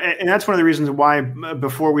 and that's one of the reasons why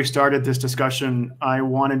before we started this discussion, I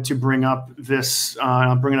wanted to bring up this,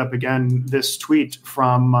 I'll bring it up again, this tweet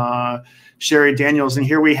from Sherry Daniels. And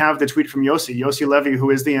here we have the tweet from Yossi Levy, who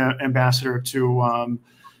is the ambassador to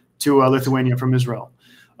Lithuania from Israel.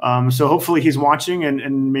 So hopefully he's watching,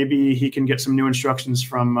 and maybe he can get some new instructions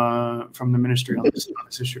from the ministry on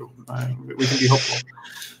this issue. We can be hopeful.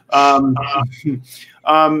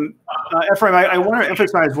 Ephraim, I want to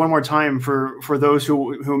emphasize one more time for those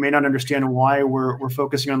who may not understand why we're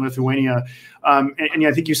focusing on Lithuania. And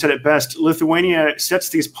I think you said it best. Lithuania sets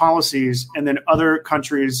these policies, and then other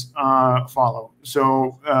countries follow.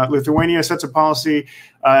 So Lithuania sets a policy,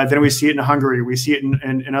 then we see it in Hungary, we see it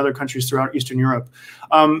in other countries throughout Eastern Europe.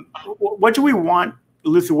 What do we want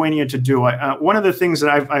Lithuania to do? One of the things that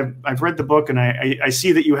I've read the book, and I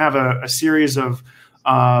see that you have a series of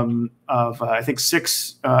I think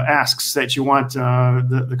 6 asks that you want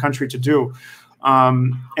the country to do.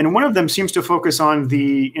 And one of them seems to focus on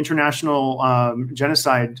the International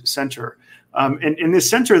Genocide Center. And in this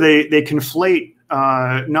center, they conflate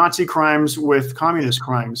Nazi crimes with communist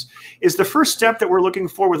crimes. Is the first step that we're looking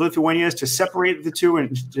for with Lithuania is to separate the two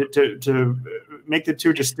and to make the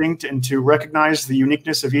two distinct and to recognize the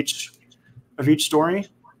uniqueness of each story?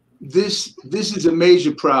 This is a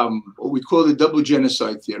major problem, what we call the double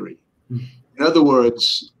genocide theory. In other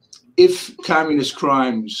words, if communist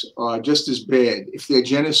crimes are just as bad, if they're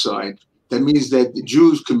genocide, that means that the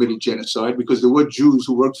Jews committed genocide, because there were Jews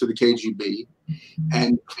who worked for the KGB.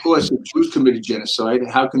 And of course, if Jews committed genocide,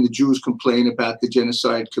 how can the Jews complain about the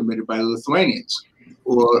genocide committed by the Lithuanians?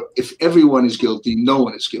 Or if everyone is guilty, no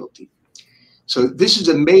one is guilty. So this is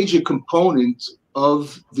a major component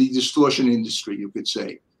of the distortion industry, you could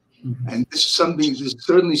say. And this is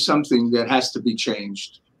certainly something that has to be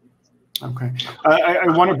changed. Okay. I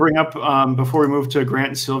want to bring up, before we move to Grant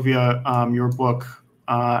and Sylvia, your book,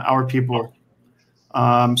 Our People.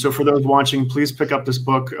 So for those watching, please pick up this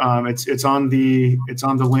book. It's on the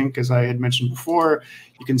link, as I had mentioned before.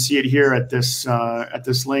 You can see it here at this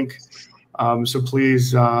link. So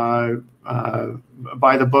please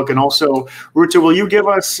buy the book. And also, Ruta, will you give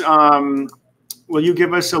us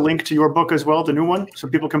a link to your book as well, the new one, so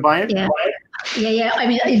people can buy it? Yeah. I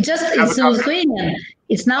mean, it's Lithuanian.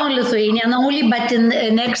 It's now in Lithuanian only, but in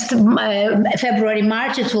next February,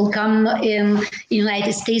 March, it will come in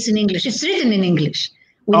United States in English. It's written in English.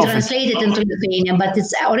 We translate it into Lithuanian, but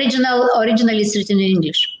it's originally it's written in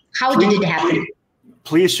English. How did it happen?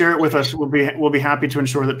 Please share it with us. We'll be happy to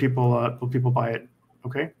ensure that people buy it.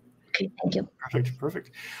 Okay. Okay, thank you.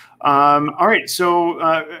 Perfect. All right. So,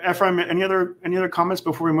 Ephraim, any other comments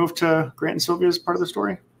before we move to Grant and Sylvia's part of the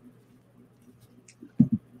story?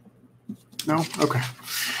 No? Okay.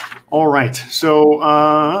 All right. So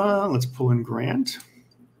let's pull in Grant.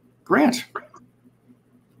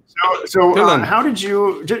 So how did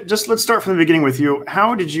you, let's start from the beginning with you.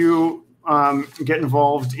 How did you get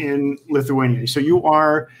involved in Lithuania? So you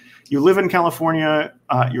live in California,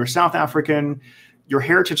 you're South African, your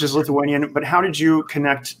heritage is Lithuanian, but how did you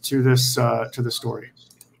connect to this story?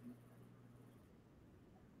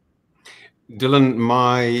 Dylan,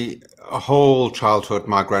 my whole childhood,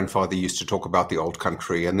 my grandfather used to talk about the old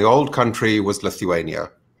country, and the old country was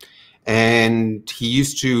Lithuania. And he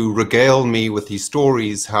used to regale me with his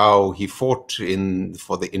stories, how he fought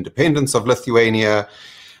for the independence of Lithuania,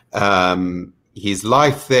 his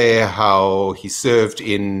life there, how he served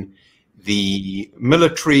in the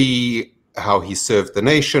military, how he served the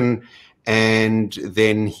nation, and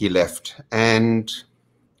then he left. And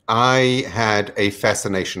I had a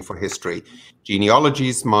fascination for history. Genealogy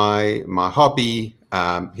is my hobby,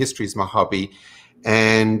 history is my hobby.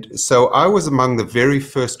 And so I was among the very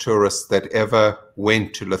first tourists that ever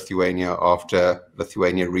went to Lithuania after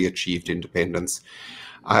Lithuania re-achieved independence.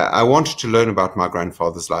 I wanted to learn about my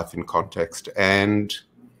grandfather's life in context, and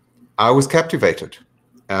I was captivated.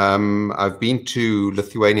 I've been to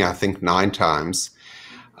Lithuania, I think, 9 times.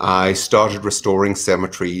 I started restoring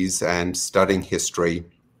cemeteries and studying history.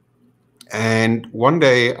 And one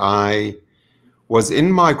day I was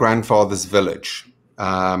in my grandfather's village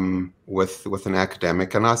with an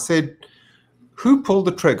academic, and I said, who pulled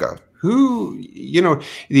the trigger? Who,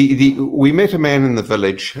 we met a man in the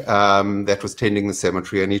village that was tending the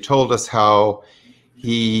cemetery, and he told us how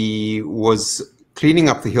he was cleaning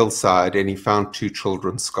up the hillside and he found 2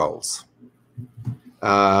 children's skulls.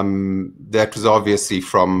 That was obviously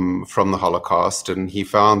from the Holocaust, and he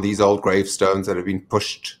found these old gravestones that had been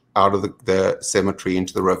pushed out of the cemetery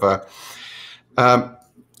into the river.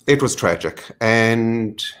 It was tragic,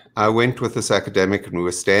 and I went with this academic, and we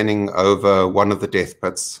were standing over one of the death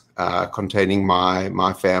pits containing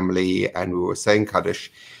my family, and we were saying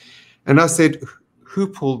Kaddish. And I said, who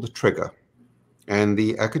pulled the trigger? And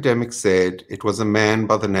the academic said it was a man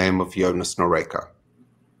by the name of Jonas Noreka.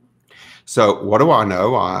 So what do I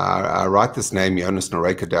know? I write this name, Jonas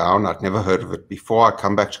Noreka, down. I'd never heard of it before. I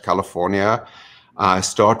come back to California. I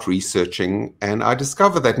start researching, and I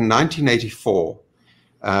discover that in 1984,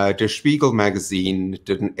 Der Spiegel magazine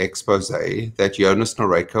did an expose that Jonas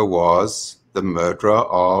Noreka was the murderer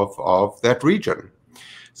of that region.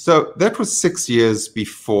 So that was 6 years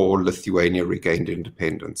before Lithuania regained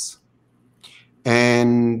independence.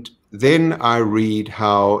 And then I read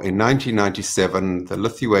how in 1997, the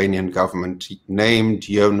Lithuanian government named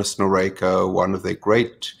Jonas Noreka one of their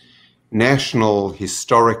great national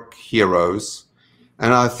historic heroes.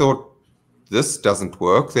 And I thought, this doesn't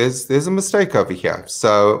work. There's a mistake over here.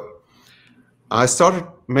 So I started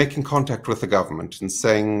making contact with the government and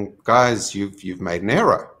saying, guys, you've made an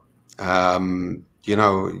error. Obviously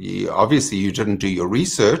you didn't do your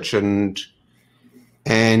research, and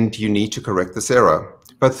you need to correct this error.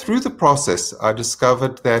 But through the process, I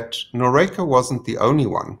discovered that Noreka wasn't the only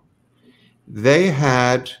one. They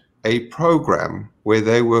had a program where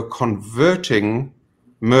they were converting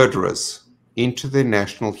murderers into their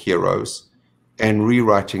national heroes and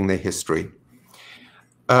rewriting their history.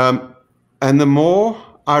 And the more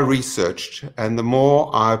I researched and the more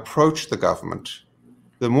I approached the government,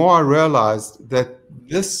 the more I realized that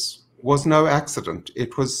this was no accident.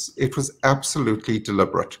 It was absolutely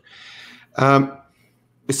deliberate.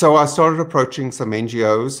 So I started approaching some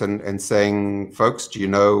NGOs and saying, folks, do you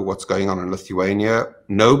know what's going on in Lithuania?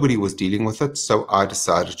 Nobody was dealing with it, so I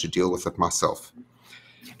decided to deal with it myself.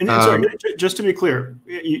 And sorry, just to be clear,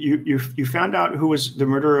 you found out who was the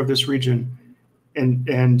murderer of this region,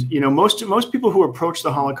 and most people who approach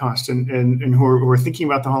the Holocaust and who are thinking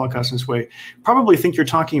about the Holocaust in this way probably think you're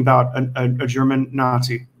talking about a German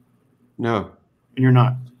Nazi. No, and you're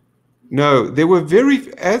not. No, there were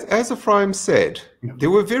as Ephraim said, there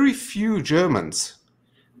were very few Germans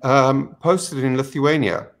posted in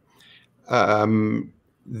Lithuania. The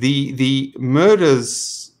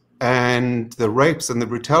murders and the rapes and the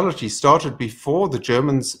brutality started before the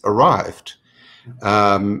Germans arrived.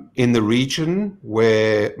 In the region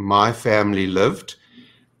where my family lived,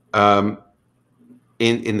 in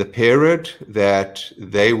the period that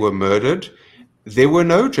they were murdered, there were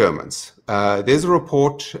no Germans. There's a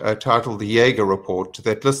report titled the Jaeger Report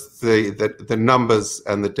that lists the numbers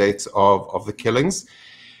and the dates of the killings.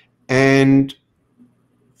 And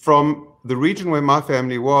from the region where my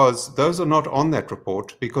family was, those are not on that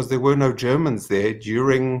report because there were no Germans there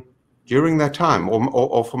during that time,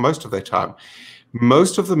 or for most of that time.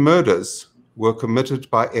 Most of the murders were committed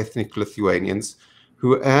by ethnic Lithuanians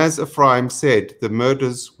who, as Ephraim said, the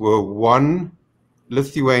murders were one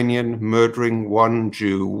Lithuanian murdering one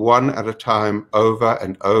Jew, one at a time, over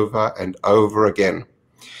and over and over again.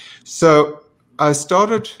 So I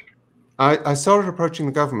started approaching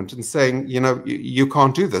the government and saying, you know, you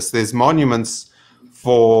can't do this. There's monuments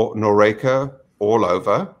for Noreka all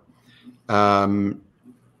over.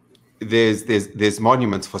 There's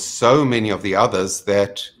monuments for so many of the others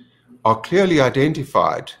that are clearly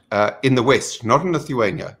identified in the West, not in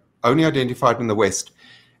Lithuania, only identified in the West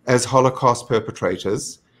as Holocaust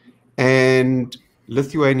perpetrators, and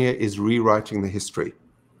Lithuania is rewriting the history.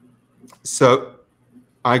 So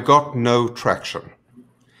I got no traction.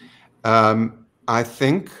 I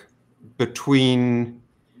think between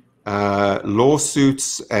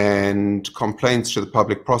lawsuits and complaints to the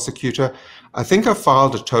public prosecutor, I think I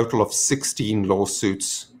filed a total of 16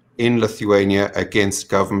 lawsuits in Lithuania against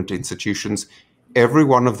government institutions, every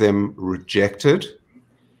one of them rejected,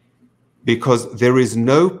 because there is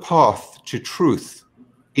no path to truth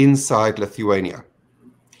inside Lithuania.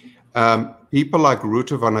 People like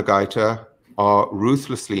Ruta Vanagaite are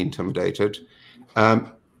ruthlessly intimidated.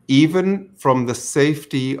 Even from the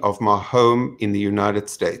safety of my home in the United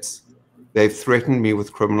States, they've threatened me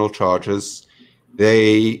with criminal charges.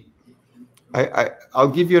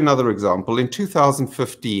 I'll give you another example. In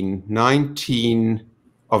 2015, 19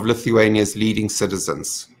 of Lithuania's leading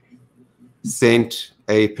citizens sent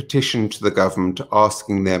a petition to the government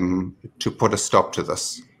asking them to put a stop to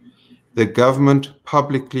this. The government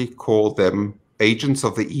publicly called them agents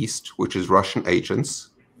of the East, which is Russian agents,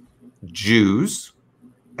 Jews,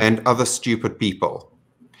 and other stupid people.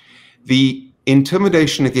 The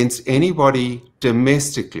intimidation against anybody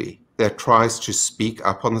domestically that tries to speak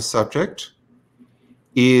up on the subject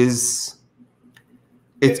it's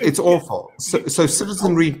awful. So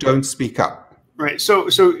citizenry don't speak up. Right. So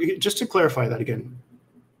just to clarify that again,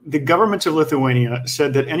 the government of Lithuania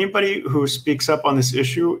said that anybody who speaks up on this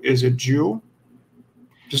issue is a Jew,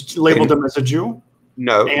 just labeled them as a Jew?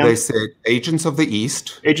 No, they said agents of the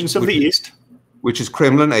East. Agents of the East. Which is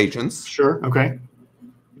Kremlin agents. Sure, okay.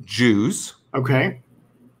 Jews. Okay.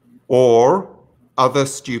 Or other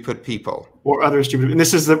stupid people. Or other stupid. And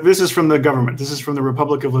this is from the government. This is from the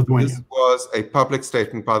Republic of Lithuania. This was a public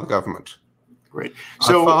statement by the government. Great.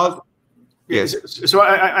 So yes. So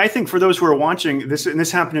I think for those who are watching this, and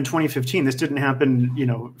this happened in 2015. This didn't happen,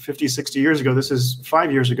 50, 60 years ago. This is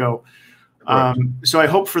 5 years ago. So I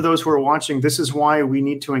hope for those who are watching, this is why we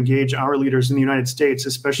need to engage our leaders in the United States,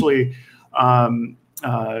 especially the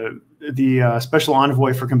special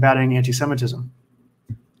envoy for combating anti-Semitism.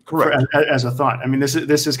 Correct. As a thought. I mean, this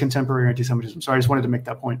is contemporary anti-Semitism. So I just wanted to make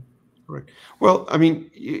that point. Right. Well, I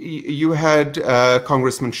mean, you had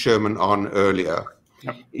Congressman Sherman on earlier.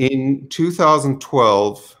 Yep. In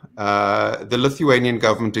 2012, the Lithuanian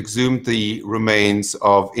government exhumed the remains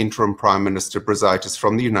of interim Prime Minister Brazaitis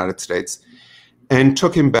from the United States and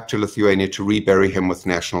took him back to Lithuania to rebury him with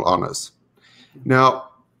national honors. Now,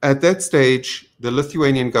 at that stage, the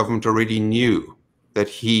Lithuanian government already knew that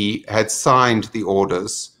he had signed the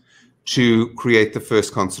orders to create the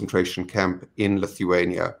first concentration camp in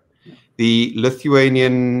Lithuania. The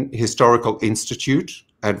Lithuanian Historical Institute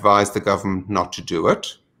advised the government not to do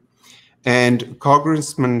it. And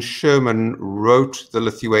Congressman Sherman wrote the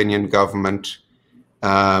Lithuanian government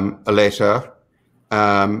a letter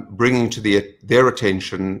bringing to their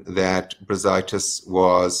attention that Brazaitis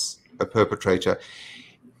was a perpetrator.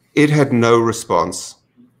 It had no response.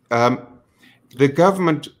 The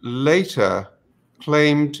government later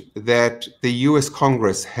claimed that the US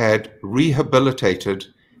Congress had rehabilitated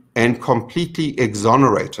and completely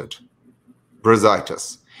exonerated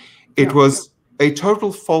Brazaitis. It was a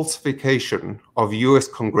total falsification of US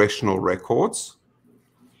congressional records.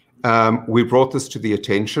 We brought this to the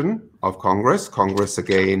attention of Congress. Congress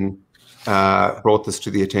again brought this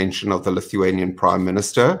to the attention of the Lithuanian Prime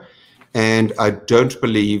Minister. and I don't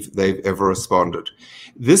believe they've ever responded.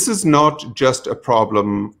 This is not just a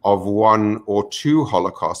problem of one or two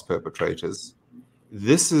Holocaust perpetrators.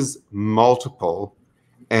 This is multiple,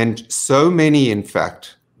 and so many, in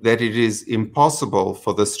fact, that it is impossible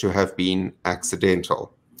for this to have been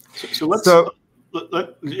accidental. Should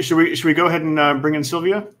we go ahead and bring in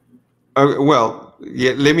Sylvia? Well,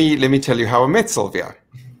 yeah. Let me tell you how I met Sylvia.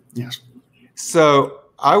 Yes. So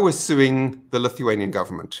I was suing the Lithuanian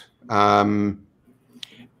government, and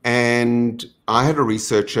I had a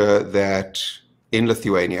researcher that in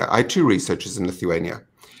Lithuania. I had two researchers in Lithuania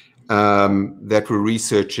that were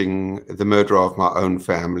researching the murder of my own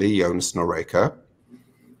family, Jonas Noreika.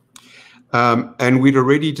 And we'd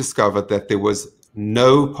already discovered that there was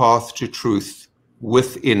no path to truth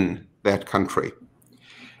within that country.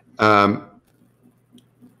 And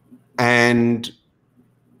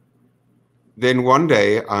then one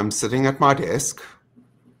day I'm sitting at my desk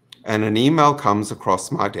and an email comes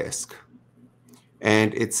across my desk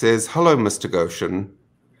and it says, "Hello, Mr. Goshen.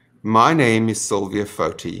 My name is Sylvia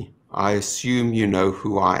Foti. I assume you know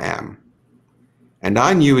who I am." And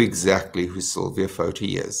I knew exactly who Sylvia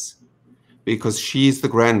Foti is, because she's the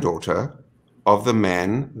granddaughter of the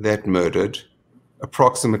man that murdered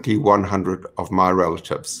approximately 100 of my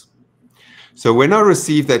relatives. So when I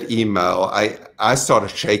received that email, I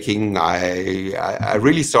started shaking. I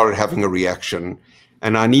really started having a reaction,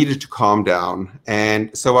 and I needed to calm down.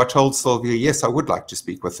 And so I told Sylvia, yes, I would like to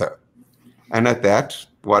speak with her. And at that,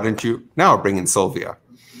 why don't you now bring in Sylvia?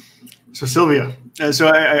 So Sylvia,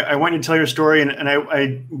 I want you to tell your story, and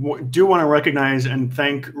I do want to recognize and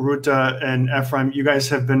thank Ruta and Ephraim. You guys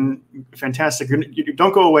have been fantastic. You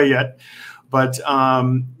don't go away yet, but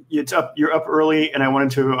you're up early, and I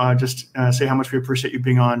wanted to just say how much we appreciate you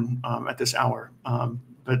being on at this hour.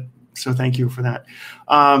 So thank you for that.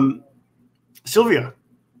 Sylvia,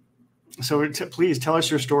 so please tell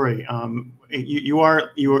us your story.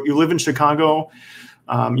 You live in Chicago.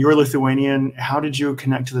 You're Lithuanian. How did you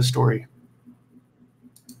connect to the story?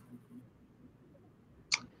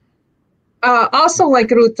 Also,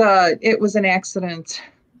 like Ruta, it was an accident.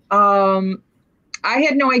 I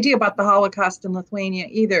had no idea about the Holocaust in Lithuania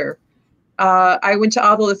either. I went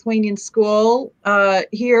to Ado Lithuanian school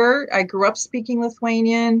here. I grew up speaking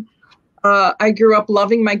Lithuanian. I grew up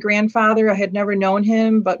loving my grandfather. I had never known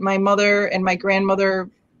him, but my mother and my grandmother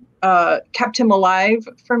kept him alive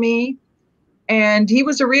for me. And he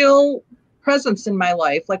was a real presence in my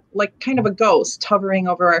life, like kind of a ghost hovering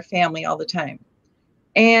over our family all the time.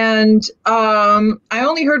 And I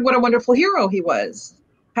only heard what a wonderful hero he was,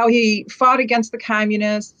 how he fought against the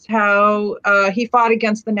communists, how he fought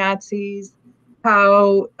against the Nazis,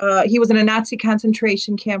 how he was in a Nazi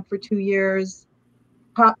concentration camp for 2 years,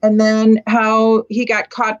 and then how he got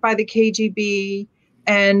caught by the KGB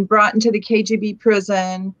and brought into the KGB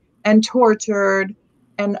prison and tortured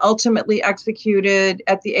and ultimately executed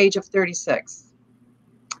at the age of 36.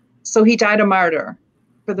 So he died a martyr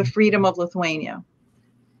for the freedom of Lithuania.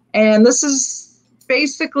 And this is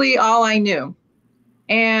basically all I knew.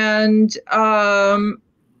 And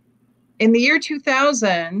in the year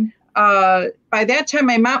 2000, by that time,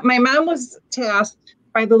 my mom was tasked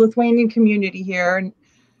by the Lithuanian community here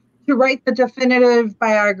to write the definitive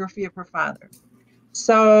biography of her father.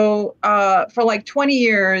 So for like 20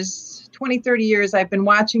 years, 20, 30 years, I've been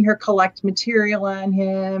watching her collect material on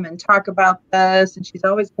him and talk about this. And she's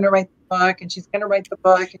always going to write the book, and she's going to write the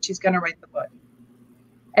book, and she's going to write the book.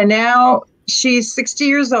 And now she's 60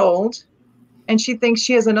 years old, and she thinks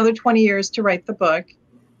she has another 20 years to write the book,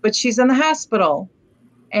 but she's in the hospital,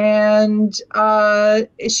 and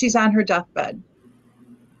she's on her deathbed.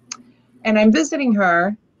 And I'm visiting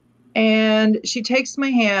her, and she takes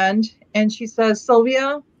my hand, and she says,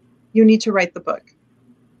 "Sylvia, you need to write the book."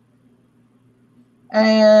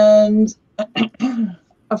 And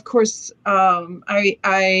of course,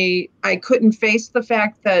 I couldn't face the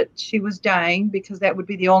fact that she was dying, because that would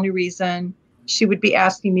be the only reason she would be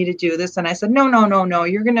asking me to do this. And I said, no,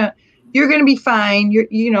 you're gonna be fine.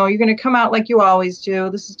 You're gonna come out like you always do.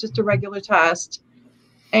 This is just a regular test.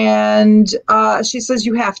 And she says,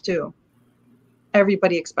 "You have to.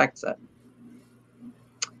 Everybody expects it."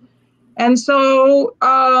 And so,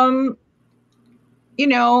 I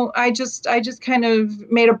just kind of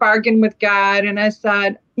made a bargain with God, and I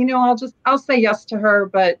said, I'll say yes to her,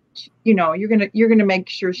 but you're gonna make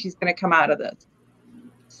sure she's gonna come out of this.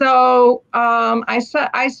 So I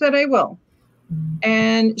said I will.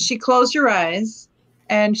 And she closed her eyes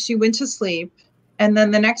and she went to sleep. And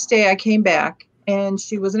then the next day I came back and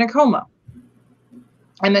she was in a coma.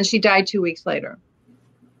 And then she died 2 weeks later.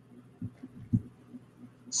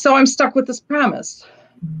 So I'm stuck with this promise.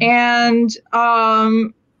 And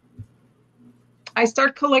I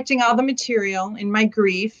start collecting all the material in my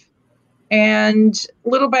grief. And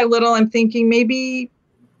little by little, I'm thinking maybe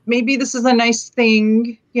this is a nice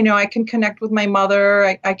thing. You know, I can connect with my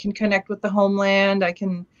mother. I can connect with the homeland. I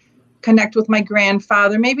can connect with my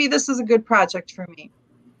grandfather. Maybe this is a good project for me.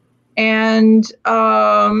 And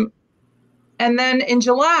then in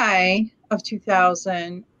July of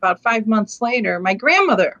 2000, about 5 months later, my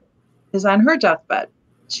grandmother is on her deathbed.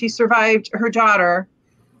 She survived her daughter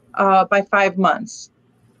by 5 months.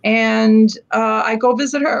 And I go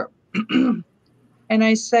visit her. And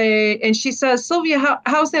I say, and she says, Sylvia,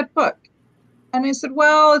 how's that book? And I said,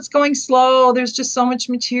 well, it's going slow. There's just so much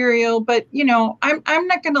material, but you know, I'm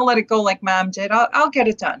not going to let it go like Mom did. I'll get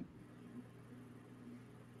it done.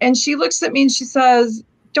 And she looks at me and she says,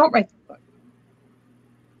 don't write the book.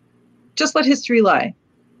 Just let history lie.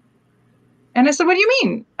 And I said, what do you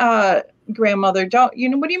mean, grandmother? What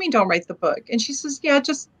do you mean don't write the book? And she says, yeah,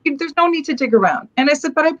 just, there's no need to dig around. And I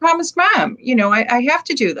said, but I promised Mom, I have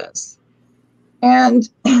to do this. And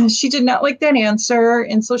she did not like that answer.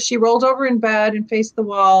 And so she rolled over in bed and faced the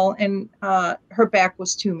wall, and her back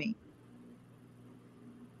was to me.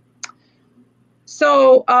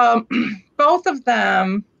 So both of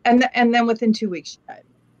them, and then within 2 weeks, she died.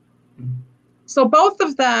 So both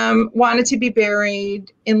of them wanted to be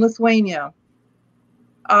buried in Lithuania.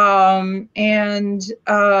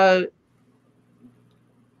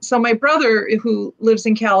 So my brother, who lives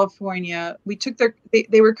in California, we took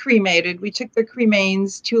they were cremated. We took their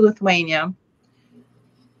cremains to Lithuania.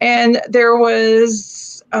 And there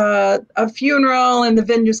was a funeral in the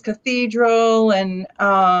Vilnius Cathedral, and,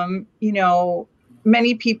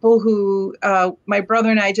 many people who my brother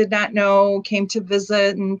and I did not know came to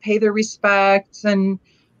visit and pay their respects. And,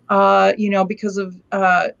 because of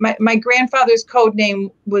my grandfather's code name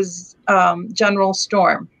was General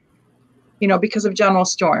Storm. Because of General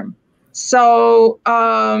Storm. So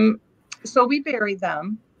we buried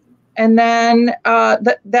them. And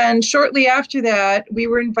then shortly after that, we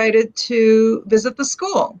were invited to visit the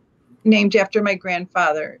school named after my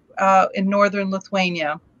grandfather in northern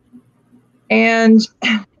Lithuania. And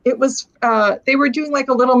it was, they were doing like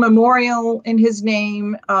a little memorial in his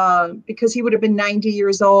name because he would have been 90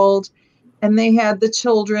 years old. And they had the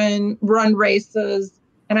children run races.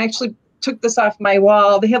 And I actually took this off my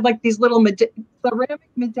wall. They had like these little ceramic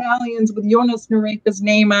medallions with Jonas Noreika's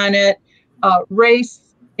name on it,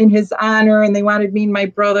 race in his honor, and they wanted me and my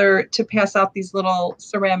brother to pass out these little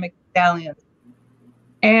ceramic medallions.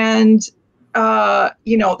 And,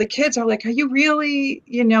 the kids are like, are you really,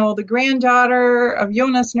 the granddaughter of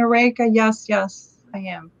Jonas Noreika? Yes, I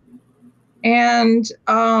am. And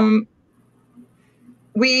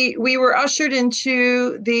we were ushered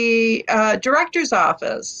into the director's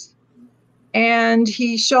office. And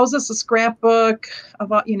he shows us a scrapbook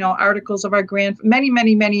about, articles of our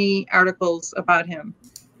many articles about him.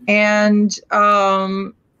 And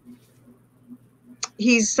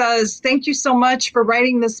he says, thank you so much for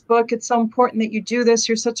writing this book. It's so important that you do this.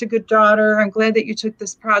 You're such a good daughter. I'm glad that you took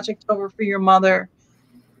this project over for your mother.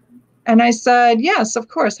 And I said, yes, of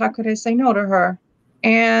course. How could I say no to her?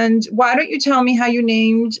 And why don't you tell me how you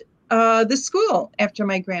named the school after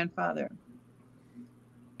my grandfather?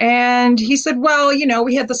 And he said, well,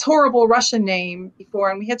 we had this horrible Russian name before,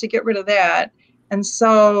 and we had to get rid of that. And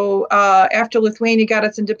so after Lithuania got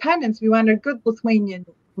its independence, we wanted a good Lithuanian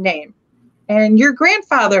name. And your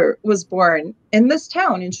grandfather was born in this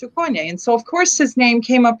town, in Shukone. And so, of course, his name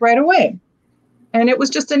came up right away. And it was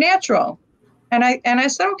just a natural. And I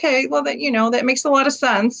said, okay, well, that makes a lot of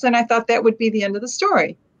sense. And I thought that would be the end of the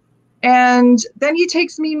story. And then he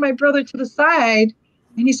takes me and my brother to the side,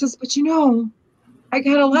 and he says, but I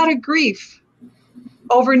got a lot of grief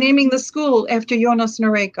over naming the school after Jonas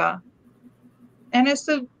Noreika. And I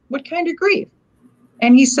said, what kind of grief?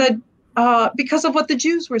 And he said, because of what the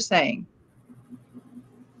Jews were saying.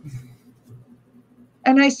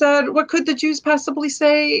 And I said, what could the Jews possibly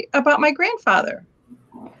say about my grandfather?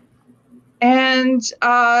 And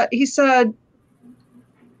he said,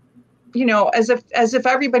 as if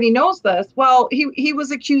everybody knows this, well, he was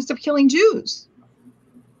accused of killing Jews.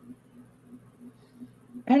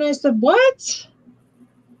 And I said, what?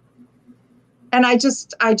 And I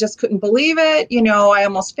just couldn't believe it. I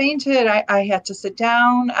almost fainted. I had to sit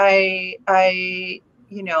down. My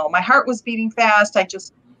heart was beating fast.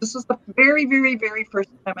 This was the very, very, very first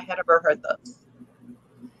time I had ever heard this.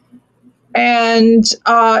 And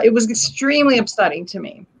it was extremely upsetting to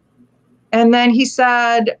me. And then he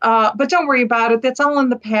said, but don't worry about it. That's all in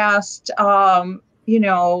the past.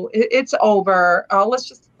 It's over. Let's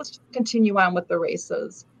just continue on with the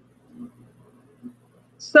races.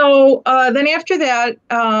 So then after that,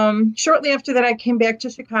 shortly after that, I came back to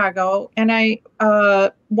Chicago, and I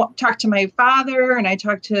talked to my father, and I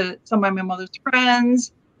talked to some of my mother's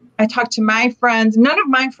friends. I talked to my friends. None of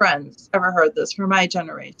my friends ever heard this from my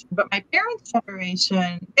generation, but my parents'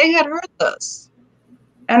 generation, they had heard this.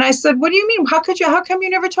 And I said, "What do you mean? How come you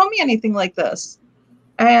never told me anything like this?"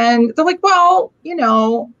 And they're like, "Well,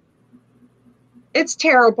 it's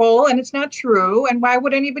terrible and it's not true. And why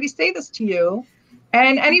would anybody say this to you?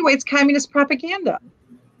 And anyway, it's communist propaganda.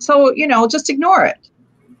 So, just ignore it."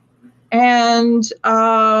 And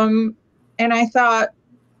I thought,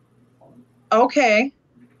 okay.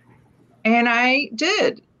 And I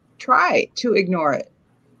did try to ignore it.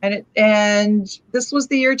 And this was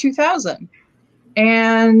the year 2000.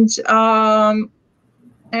 And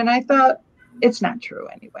I thought, it's not true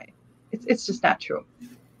anyway. It's just not true.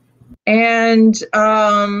 And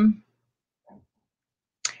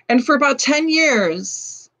for about 10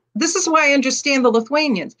 years, this is why I understand the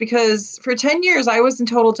Lithuanians, because for 10 years, I was in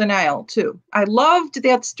total denial too. I loved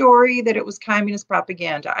that story that it was communist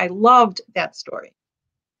propaganda. I loved that story.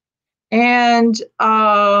 And,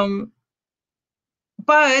 but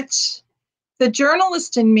the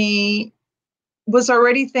journalist in me was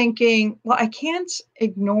already thinking, well, I can't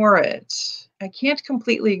ignore it. I can't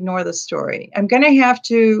completely ignore the story. I'm going to have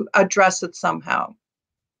to address it somehow.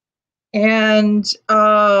 And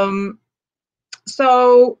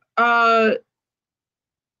so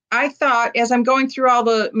I thought, as I'm going through all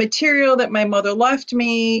the material that my mother left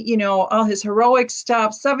me, all his heroic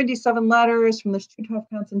stuff, 77 letters from the Stutthof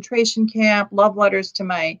concentration camp, love letters to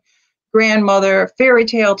my grandmother, fairy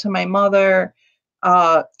tale to my mother,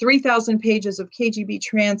 3,000 pages of KGB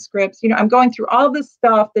transcripts. I'm going through all this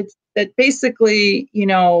stuff that basically,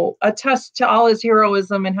 attests to all his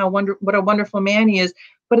heroism and what a wonderful man he is.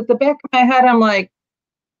 But at the back of my head, I'm like,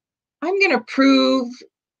 I'm going to prove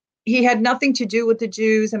he had nothing to do with the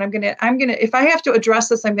Jews, and I'm gonna, if I have to address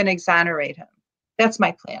this, I'm gonna exonerate him. That's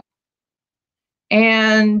my plan.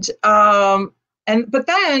 And but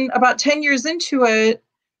then about 10 years into it,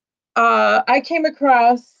 I came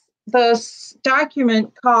across this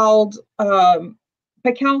document called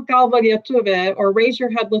Pakel Galva Lietuve, or Raise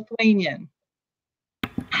Your Head Lithuanian.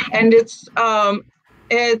 And it's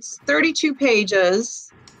 32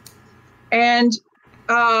 pages, and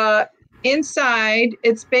inside,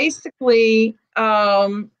 it's basically a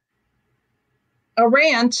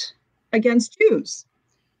rant against Jews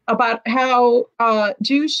about how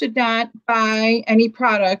Jews should not buy any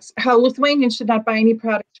products, how Lithuanians should not buy any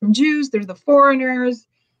products from Jews. They're the foreigners.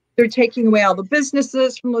 They're taking away all the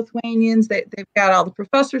businesses from Lithuanians. They've got all the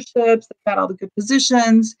professorships. They've got all the good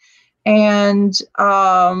positions. And,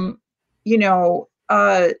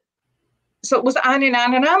 so it was on and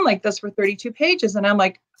on and on like this for 32 pages. And I'm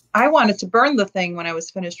like, I wanted to burn the thing when I was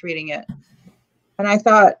finished reading it. And I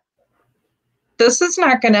thought, this is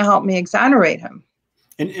not going to help me exonerate him.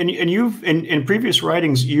 And you've, in previous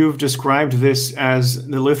writings, you've described this as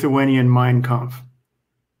the Lithuanian Mein Kampf.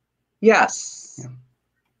 Yes.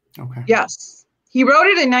 Yeah. Okay. Yes. He wrote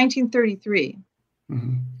it in 1933.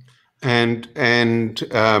 Mm-hmm. And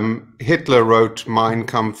Hitler wrote Mein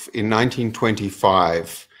Kampf in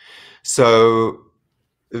 1925. So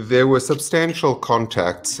there were substantial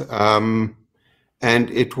contacts, and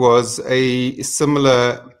it was a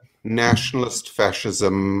similar nationalist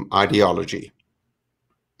fascism ideology.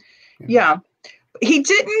 Yeah. He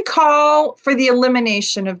didn't call for the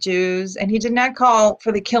elimination of Jews, and he did not call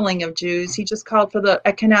for the killing of Jews. He just called for the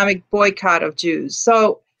economic boycott of Jews.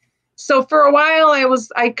 So for a while,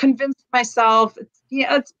 I convinced myself,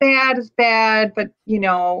 it's bad, but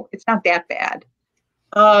it's not that bad.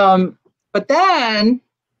 But then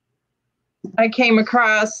I came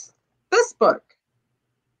across this book,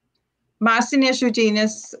 Masinės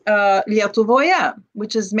žudynės Lietuvoje,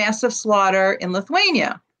 which is massive slaughter in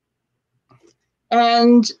Lithuania.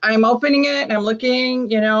 And I'm opening it and I'm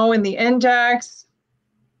looking, in the index.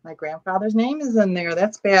 My grandfather's name is in there.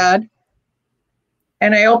 That's bad.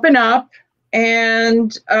 And I open up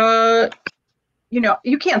and,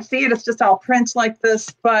 you can't see it. It's just all print like this.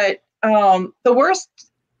 But the worst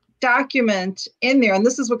document in there, and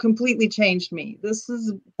this is what completely changed me. This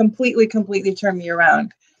is completely turned me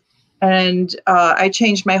around. And I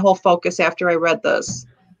changed my whole focus after I read this.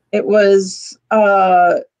 It was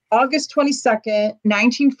August 22nd,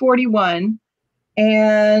 1941.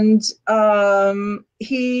 And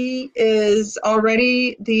he is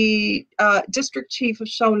already the district chief of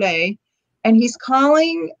Šiauliai, and he's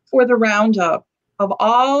calling for the roundup of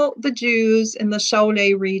all the Jews in the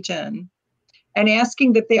Šiauliai region and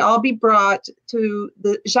asking that they all be brought to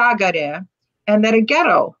the Žagarė, and that a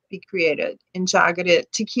ghetto be created in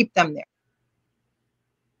Zagreb to keep them there.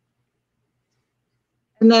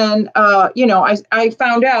 And then, I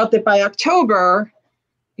found out that by October,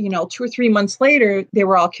 2 or 3 months later, they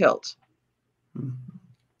were all killed.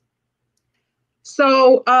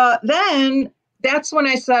 So then that's when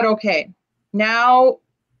I said, okay, now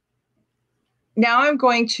I'm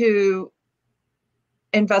going to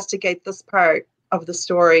investigate this part of the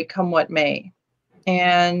story, come what may.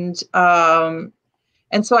 And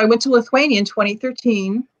so I went to Lithuania in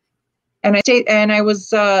 2013. And I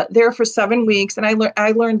was there for 7 weeks, and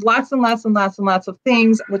I learned lots and lots and lots and lots of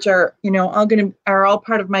things, which are all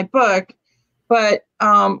part of my book. But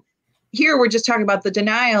here we're just talking about the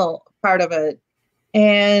denial part of it.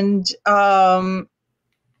 And I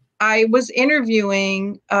was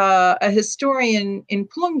interviewing a historian in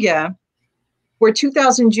Plungė, where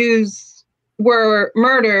 2,000 Jews were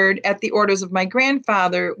murdered at the orders of my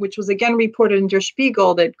grandfather, which was again reported in Der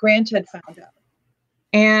Spiegel that Grant had found out.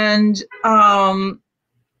 And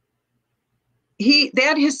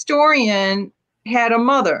that historian had a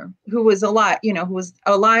mother who was alive,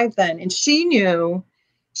 then, and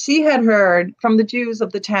she had heard from the Jews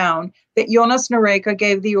of the town that Jonas Noreika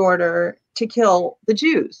gave the order to kill the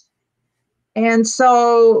Jews. And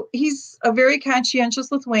so he's a very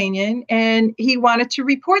conscientious Lithuanian, and he wanted to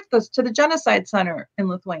report this to the Genocide Center in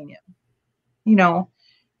Lithuania.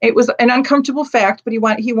 It was an uncomfortable fact, but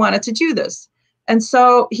he wanted to do this. And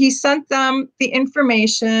so he sent them the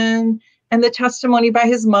information and the testimony by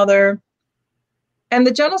his mother. And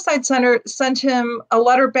the Genocide Center sent him a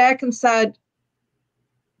letter back and said,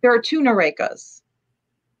 there are 2 Noreikas.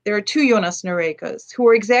 There are 2 Jonas Noreikas who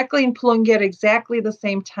are exactly in Plungė at exactly the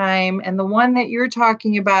same time. And the one that you're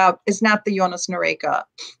talking about is not the Jonas Noreika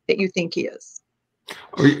that you think he is.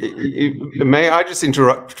 May I just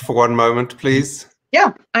interrupt for one moment, please?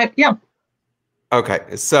 Yeah.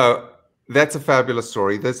 Okay, so that's a fabulous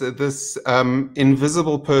story. There's this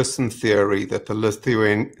invisible person theory that the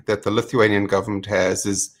Lithuanian government has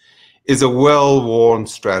is a well-worn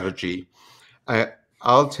strategy.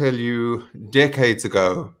 I'll tell you, decades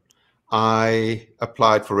ago, I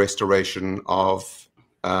applied for restoration of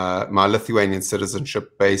my Lithuanian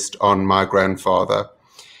citizenship based on my grandfather.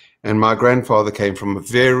 And my grandfather came from a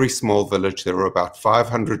very small village. There were about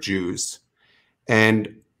 500 Jews.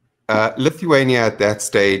 And Lithuania at that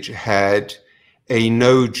stage had a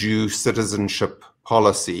no-Jew citizenship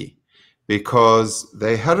policy because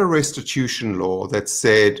they had a restitution law that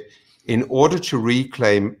said in order to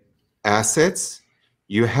reclaim assets,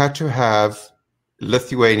 you had to have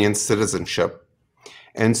Lithuanian citizenship.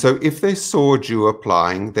 And so if they saw a Jew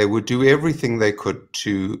applying, they would do everything they could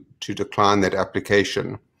to decline that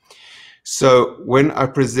application. So when I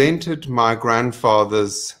presented my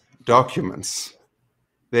grandfather's documents,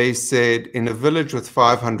 they said in a village with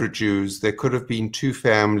 500 Jews, there could have been 2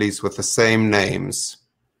 families with the same names.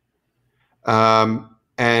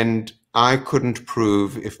 And I couldn't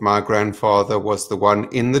prove if my grandfather was the one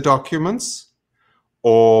in the documents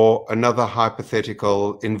or another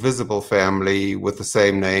hypothetical invisible family with the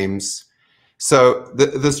same names. So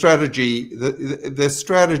the strategy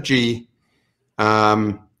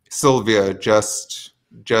Sylvia just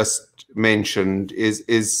mentioned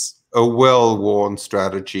is a well-worn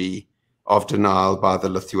strategy of denial by the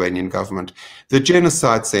Lithuanian government. The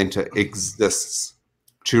Genocide Center exists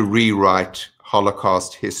to rewrite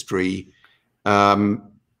Holocaust history,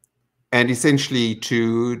 and essentially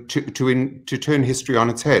to turn history on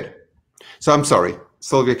its head. So I'm sorry,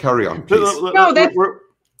 Sylvia, carry on, please.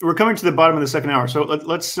 We're coming to the bottom of the second hour, so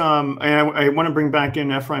let's. I want to bring back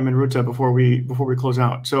in Ephraim and Ruta before we close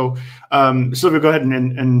out. So Sylvia, go ahead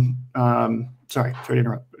and sorry to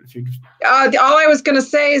interrupt. All I was going to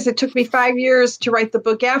say is it took me 5 years to write the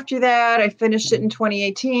book after that. I finished it in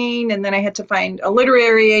 2018, and then I had to find a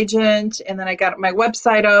literary agent, and then I got my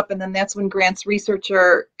website up, and then that's when Grant's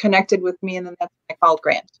researcher connected with me, and then that's when I called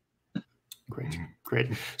Grant. Great.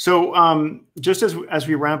 So just as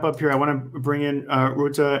we wrap up here, I want to bring in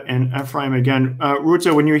Ruta and Ephraim again.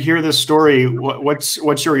 Ruta, when you hear this story,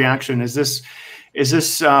 what's your reaction? Is this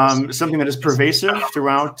something that is pervasive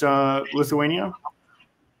throughout Lithuania?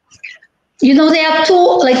 There are 2,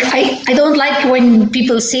 I don't like when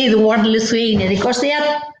people say the word Lithuania, because there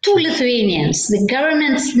are 2 Lithuanians. The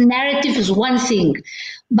government's narrative is one thing,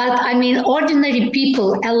 but ordinary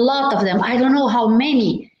people, a lot of them, I don't know how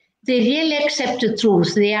many, they really accept the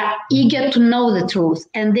truth. They are eager to know the truth.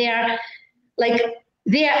 And that's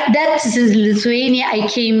the Lithuania I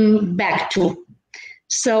came back to.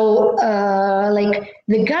 So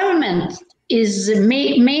the government is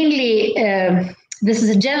mainly, this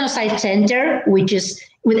is a genocide center, which is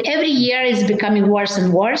with every year it's becoming worse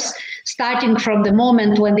and worse, starting from the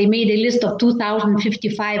moment when they made a list of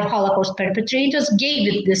 2,055 Holocaust perpetrators,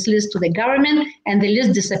 gave this list to the government, and the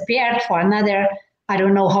list disappeared for another, I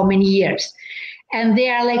don't know how many years. And they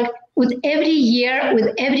are like, with every year,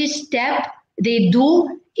 with every step they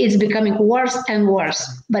do, it's becoming worse and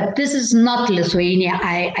worse. But this is not Lithuania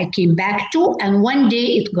I came back to, and one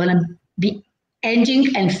day it's gonna be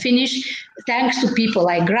ending and finish, thanks to people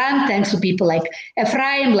like Grant, thanks to people like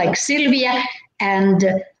Ephraim, like Sylvia, and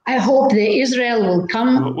I hope that Israel will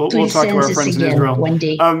come to its senses again one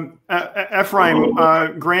day. Ephraim,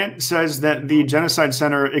 Grant says that the Genocide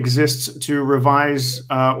Center exists to revise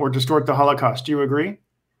or distort the Holocaust. Do you agree?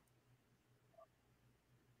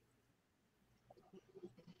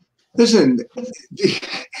 Listen,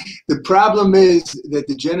 the problem is that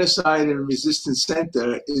the Genocide and Resistance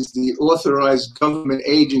Center is the authorized government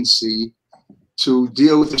agency to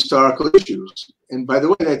deal with historical issues. And by the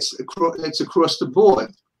way, that's across the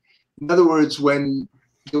board. In other words, when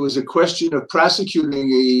there was a question of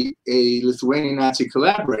prosecuting a Lithuanian Nazi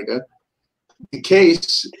collaborator, the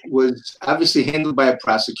case was obviously handled by a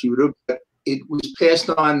prosecutor, but it was passed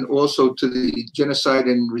on also to the Genocide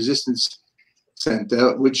and Resistance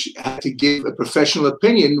Center, which had to give a professional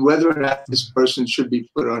opinion whether or not this person should be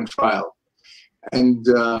put on trial. And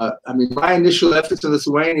I mean, my initial efforts in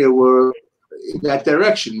Lithuania were in that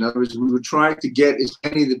direction. In other words, we were trying to get as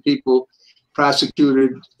many of the people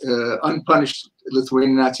prosecuted, unpunished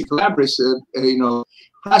Lithuanian Nazi collaborators,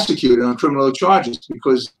 prosecuted on criminal charges,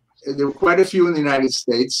 because there were quite a few in the United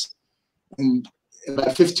States, and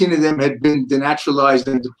about 15 of them had been denaturalized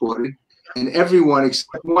and deported, and everyone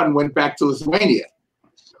except one went back to Lithuania.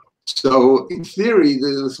 So in theory, the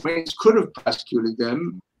Lithuanians could have prosecuted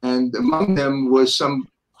them, and among them was some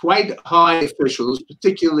quite high officials,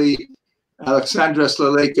 particularly Aleksandras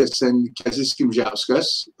Lalekas and Kazis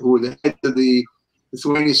Kimžauskas, who were the head of the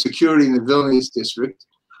Lithuanian security in the Vilnius district.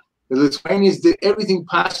 The Lithuanians did everything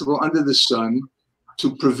possible under the sun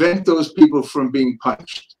to prevent those people from being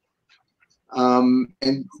punished.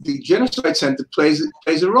 And the Genocide Center plays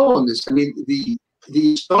a role in this. I mean, the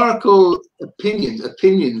historical opinions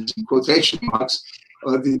in quotation marks,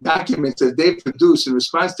 or the documents that they produce in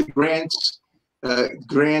response to Grant's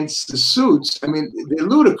suits, I mean, they're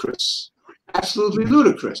ludicrous, absolutely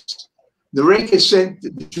ludicrous. The Reich sent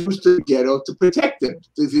the Jews to the ghetto to protect them.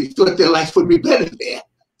 They thought their life would be better there.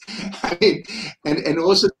 I mean, and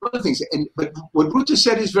also other things. But what Ruta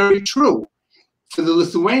said is very true. For the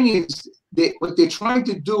Lithuanians, what they're trying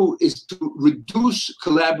to do is to reduce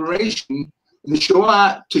collaboration in the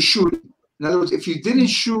Shoah to shooting. In other words, if you didn't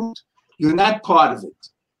shoot, you're not part of it.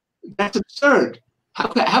 That's absurd. How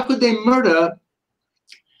could they murder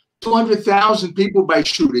 200,000 people by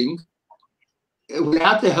shooting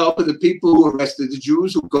without the help of the people who arrested the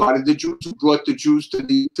Jews, who guarded the Jews, who brought the Jews to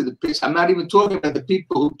the pits? I'm not even talking about the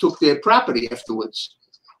people who took their property afterwards.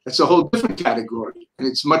 That's a whole different category, and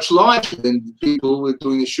it's much larger than the people who were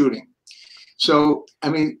doing the shooting. So, I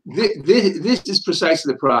mean, this is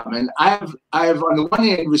precisely the problem. And I have, on the one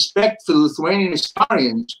hand, respect for the Lithuanian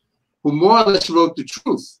historians who more or less wrote the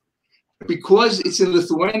truth. Because it's in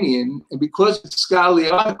Lithuanian and because it's scholarly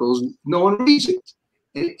articles, no one reads it.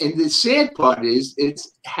 And the sad part is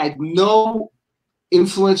it's had no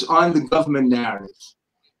influence on the government narrative.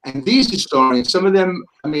 And these historians, some of them,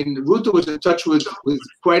 I mean, Ruta was in touch with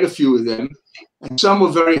quite a few of them, and some were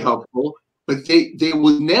very helpful, but they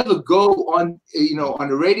would never go on, on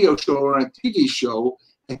a radio show or on a TV show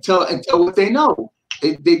and tell what they know.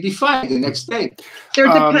 They'd be fired the next day. They're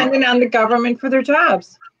dependent on the government for their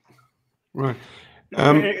jobs. Right.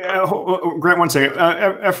 Grant, one second.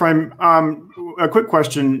 Ephraim, a quick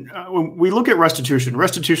question. When we look at restitution.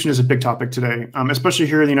 Restitution is a big topic today, especially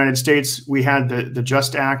here in the United States. We had the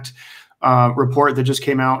Just Act report that just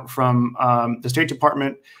came out from the State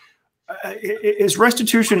Department. Is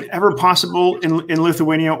restitution ever possible in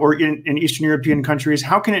Lithuania or in Eastern European countries?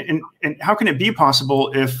 How can it be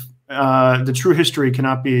possible if the true history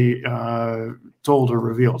cannot be told or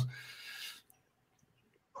revealed?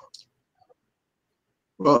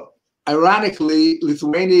 Well, ironically,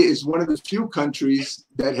 Lithuania is one of the few countries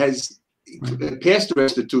that has passed a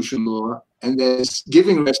restitution law and that's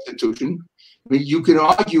giving restitution. I mean, you can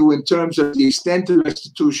argue in terms of the extent of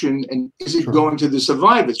restitution and is it going to the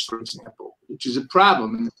survivors, for example, which is a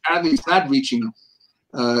problem. And apparently it's not reaching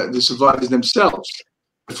the survivors themselves.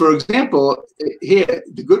 For example, here,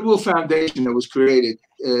 the Goodwill Foundation that was created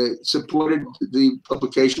supported the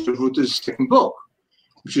publication of Ruta's second book,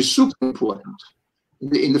 which is super important.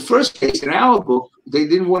 In the first case, in our book, they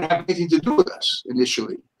didn't want to have anything to do with us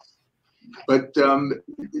initially. But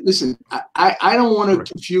listen, I don't want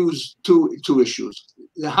to confuse two issues.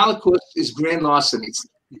 The Holocaust is grand larceny.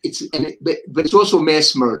 But it's also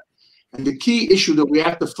mass murder. And the key issue that we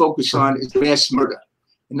have to focus on is mass murder,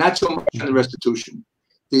 and not so much on the restitution.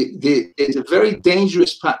 There's a very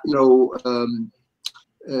dangerous,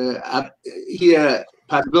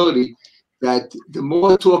 possibility that the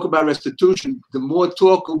more talk about restitution, the more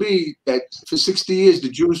talk will be that for 60 years the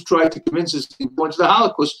Jews tried to convince us to go into the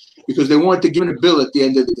Holocaust because they wanted to give a bill at the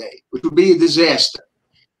end of the day, which would be a disaster.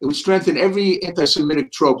 It would strengthen every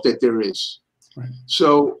anti-Semitic trope that there is. Right.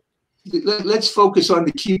 So let's focus on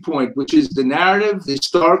the key point, which is the narrative, the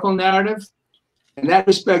historical narrative. In that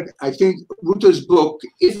respect, I think Ruta's book,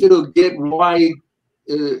 if it'll get wide,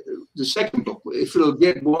 the second book, if it'll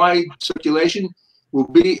get wide circulation, will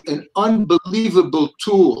be an unbelievable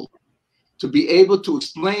tool to be able to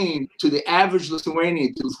explain to the average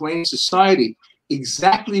Lithuanian, to Lithuanian society,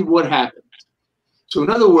 exactly what happened. So in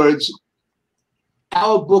other words,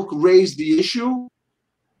 our book raised the issue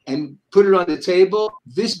and put it on the table.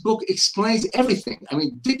 This book explains everything. I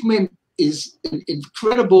mean, Dickman is an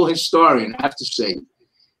incredible historian, I have to say.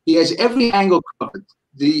 He has every angle covered: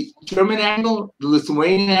 the German angle, the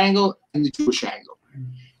Lithuanian angle, and the Jewish angle.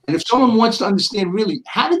 And if someone wants to understand really,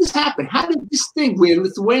 how did this happen? How did this thing, where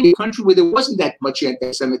Lithuania, a country where there wasn't that much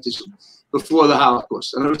anti-Semitism before the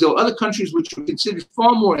Holocaust, and there were other countries which were considered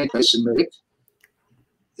far more anti-Semitic,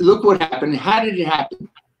 look what happened. How did it happen?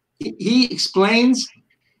 He explains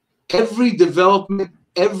every development,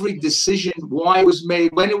 every decision, why it was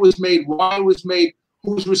made, when it was made, why it was made,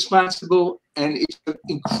 who was responsible, and it's an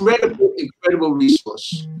incredible, incredible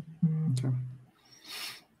resource. Okay.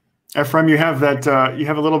 Ephraim, you have that. You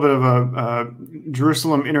have a little bit of a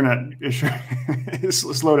Jerusalem internet issue.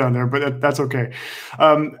 Slow down there, but that's okay.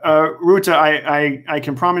 Ruta, I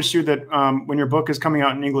can promise you that when your book is coming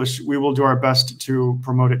out in English, we will do our best to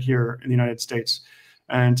promote it here in the United States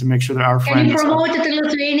and to make sure that our friends. Can you promote it in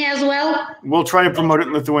Lithuania as well? We'll try to promote it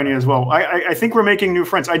in Lithuania as well. I think we're making new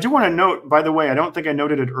friends. I do want to note, by the way, I don't think I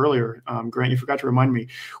noted it earlier. Grant, you forgot to remind me.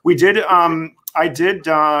 We did. I did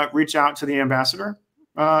reach out to the ambassador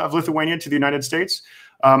of Lithuania to the United States.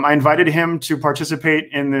 I invited him to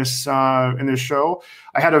participate in this show.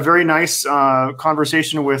 I had a very nice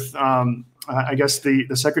conversation with, I guess, the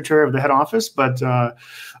secretary of the head office, but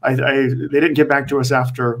they didn't get back to us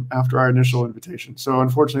after our initial invitation. So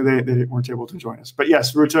unfortunately, they weren't able to join us. But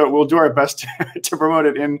yes, Ruta, we'll do our best to promote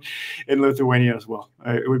it in Lithuania as well.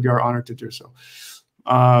 It would be our honor to do so.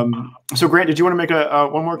 So Grant, did you want to make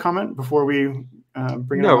one more comment before we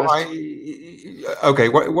bring it up? Okay,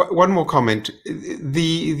 one more comment.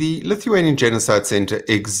 The Lithuanian Genocide Center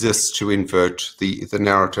exists to invert the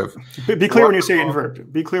narrative. Be clear when you say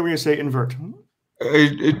invert. Be clear when you say invert.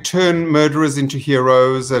 Turn murderers into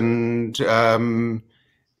heroes and,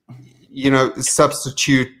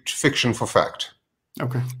 substitute fiction for fact.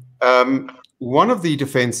 Okay. One of the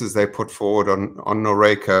defenses they put forward on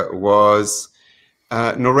Noreika was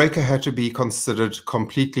Noreika had to be considered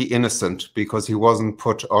completely innocent because he wasn't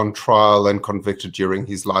put on trial and convicted during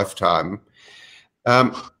his lifetime.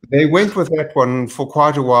 They went with that one for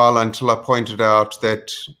quite a while until I pointed out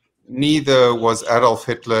that neither was Adolf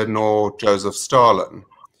Hitler nor Joseph Stalin.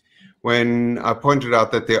 When I pointed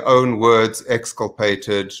out that their own words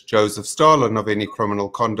exculpated Joseph Stalin of any criminal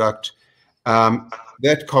conduct,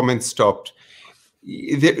 that comment stopped.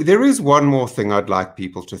 There is one more thing I'd like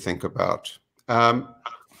people to think about. The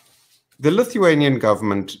Lithuanian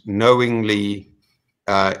government knowingly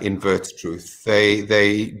inverts truth.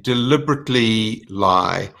 They deliberately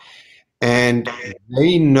lie, and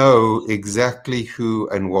they know exactly who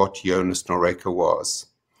and what Jonas Noreika was.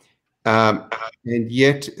 And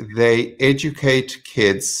yet they educate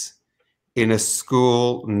kids in a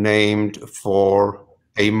school named for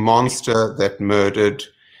a monster that murdered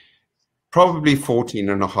probably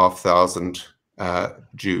 14,500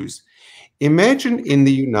 Jews. Imagine in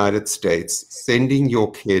the United States sending your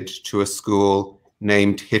kid to a school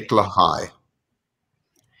named Hitler High.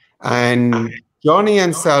 And Johnny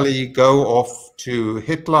and Sally go off to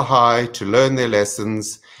Hitler High to learn their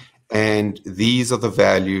lessons, and these are the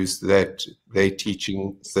values that they're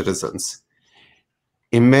teaching citizens.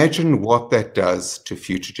 Imagine what that does to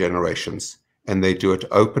future generations, and they do it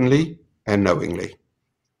openly and knowingly.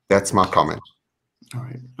 That's my comment. All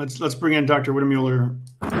right, let's bring in Dr. Wittemuller.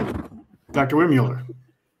 Dr. Wittemuller.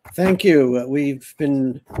 Thank you. We've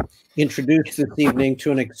been introduced this evening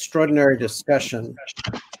to an extraordinary discussion.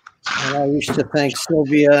 And I wish to thank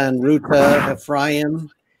Sylvia and Ruta, Ephraim,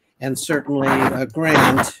 and certainly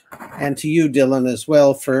Grant, and to you, Dylan, as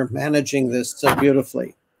well, for managing this so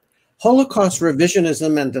beautifully. Holocaust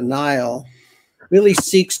revisionism and denial really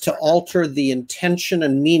seeks to alter the intention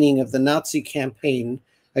and meaning of the Nazi campaign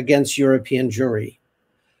against European Jewry.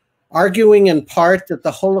 Arguing in part that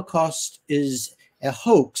the Holocaust is a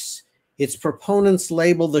hoax, its proponents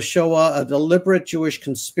label the Shoah a deliberate Jewish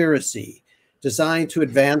conspiracy designed to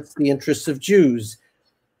advance the interests of Jews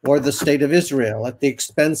or the state of Israel at the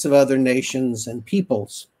expense of other nations and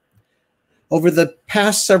peoples. Over the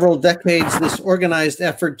past several decades, this organized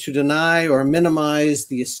effort to deny or minimize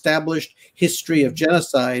the established history of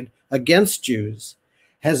genocide against Jews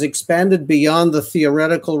has expanded beyond the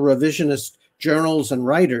theoretical revisionist journals and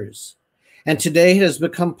writers, and today it has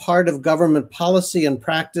become part of government policy and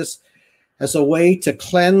practice as a way to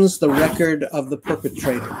cleanse the record of the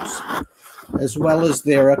perpetrators, as well as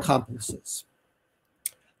their accomplices.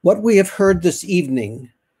 What we have heard this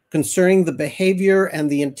evening concerning the behavior and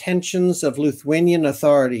the intentions of Lithuanian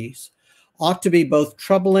authorities ought to be both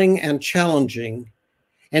troubling and challenging,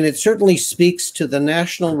 and it certainly speaks to the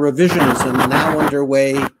national revisionism now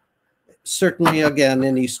underway, certainly again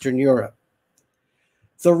in Eastern Europe.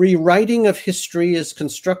 The rewriting of history is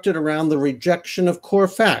constructed around the rejection of core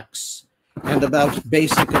facts and about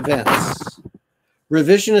basic events.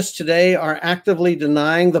 Revisionists today are actively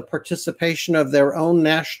denying the participation of their own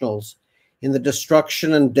nationals in the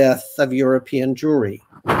destruction and death of European Jewry.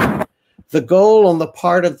 The goal on the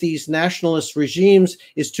part of these nationalist regimes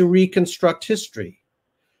is to reconstruct history.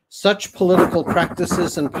 Such political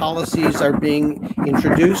practices and policies are being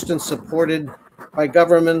introduced and supported by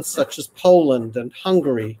governments such as Poland and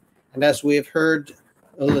Hungary, and as we have heard,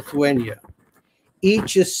 Lithuania.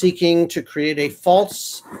 Each is seeking to create a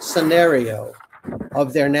false scenario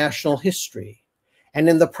of their national history. And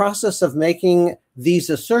in the process of making these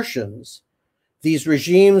assertions, these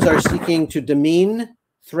regimes are seeking to demean,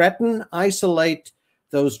 threaten, isolate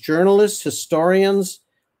those journalists, historians,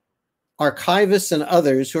 archivists, and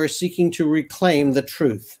others who are seeking to reclaim the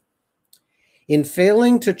truth. In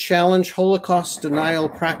failing to challenge Holocaust denial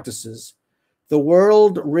practices, the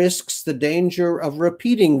world risks the danger of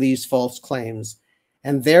repeating these false claims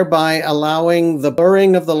and thereby allowing the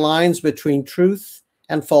blurring of the lines between truth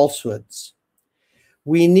and falsehoods.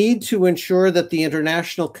 We need to ensure that the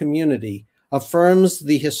international community affirms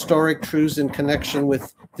the historic truths in connection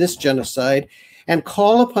with this genocide and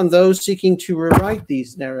call upon those seeking to rewrite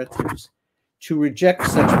these narratives to reject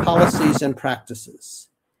such policies and practices.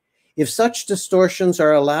 If such distortions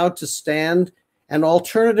are allowed to stand, an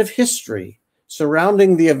alternative history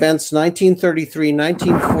surrounding the events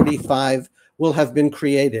 1933-1945 will have been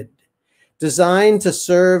created, designed to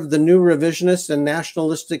serve the new revisionist and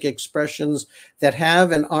nationalistic expressions that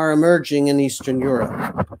have and are emerging in Eastern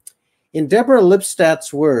Europe. In Deborah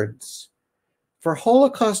Lipstadt's words, for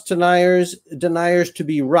Holocaust deniers to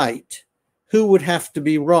be right, who would have to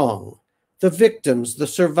be wrong? The victims, the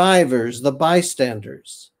survivors, the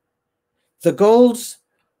bystanders. The goals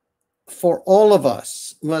for all of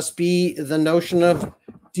us must be the notion of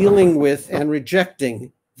dealing with and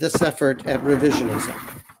rejecting this effort at revisionism.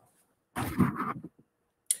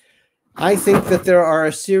 I think that there are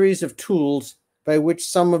a series of tools by which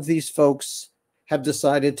some of these folks have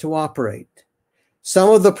decided to operate. Some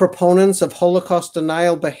of the proponents of Holocaust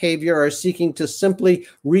denial behavior are seeking to simply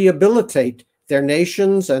rehabilitate their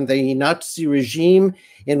nations and the Nazi regime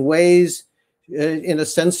in ways, in a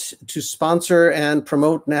sense, to sponsor and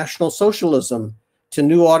promote National Socialism to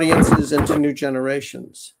new audiences and to new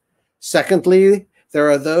generations. Secondly,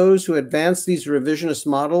 there are those who advance these revisionist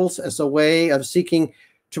models as a way of seeking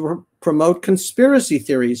to promote conspiracy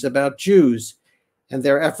theories about Jews and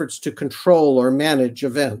their efforts to control or manage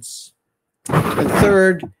events. And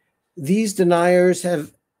third, these deniers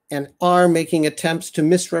have and are making attempts to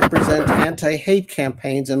misrepresent anti-hate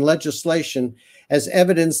campaigns and legislation as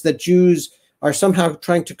evidence that Jews are somehow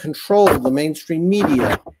trying to control the mainstream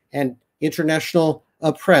media and international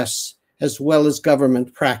press, as well as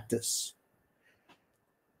government practice.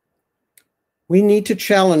 We need to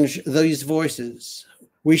challenge these voices.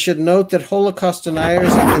 We should note that Holocaust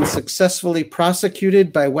deniers have been successfully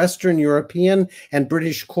prosecuted by Western European and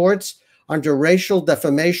British courts under racial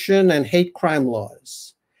defamation and hate crime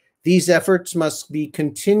laws. These efforts must be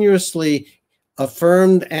continuously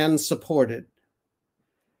affirmed and supported.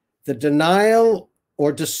 The denial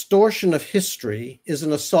or distortion of history is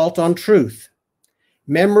an assault on truth.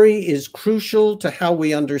 Memory is crucial to how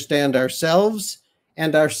we understand ourselves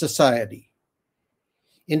and our society.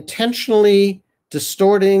 Intentionally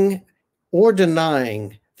distorting or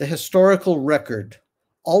denying the historical record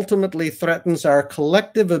ultimately threatens our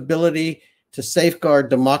collective ability to safeguard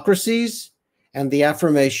democracies and the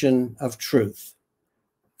affirmation of truth.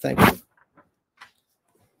 Thank you.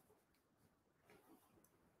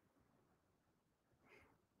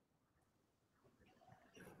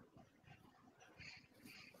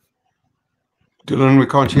 Dylan, we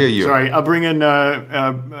can't hear you. Sorry, I'll bring in,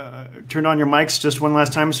 turn on your mics just one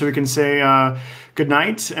last time so we can say good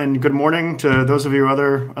night and good morning to those of you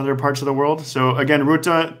other parts of the world. So again,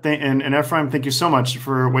 Ruta and Ephraim, thank you so much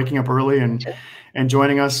for waking up early and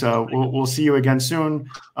joining us. We'll see you again soon.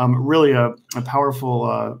 Really a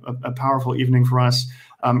powerful evening for us.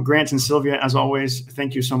 Grant and Sylvia, as always,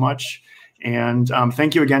 thank you so much. And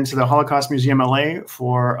thank you again to the Holocaust Museum LA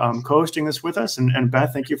for co-hosting this with us. And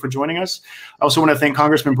Beth, thank you for joining us. I also want to thank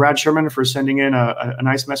Congressman Brad Sherman for sending in a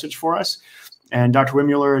nice message for us. And Dr.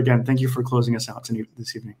 Wimmuller, again, thank you for closing us out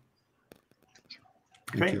this evening.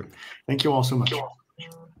 Okay. Thank you all so much.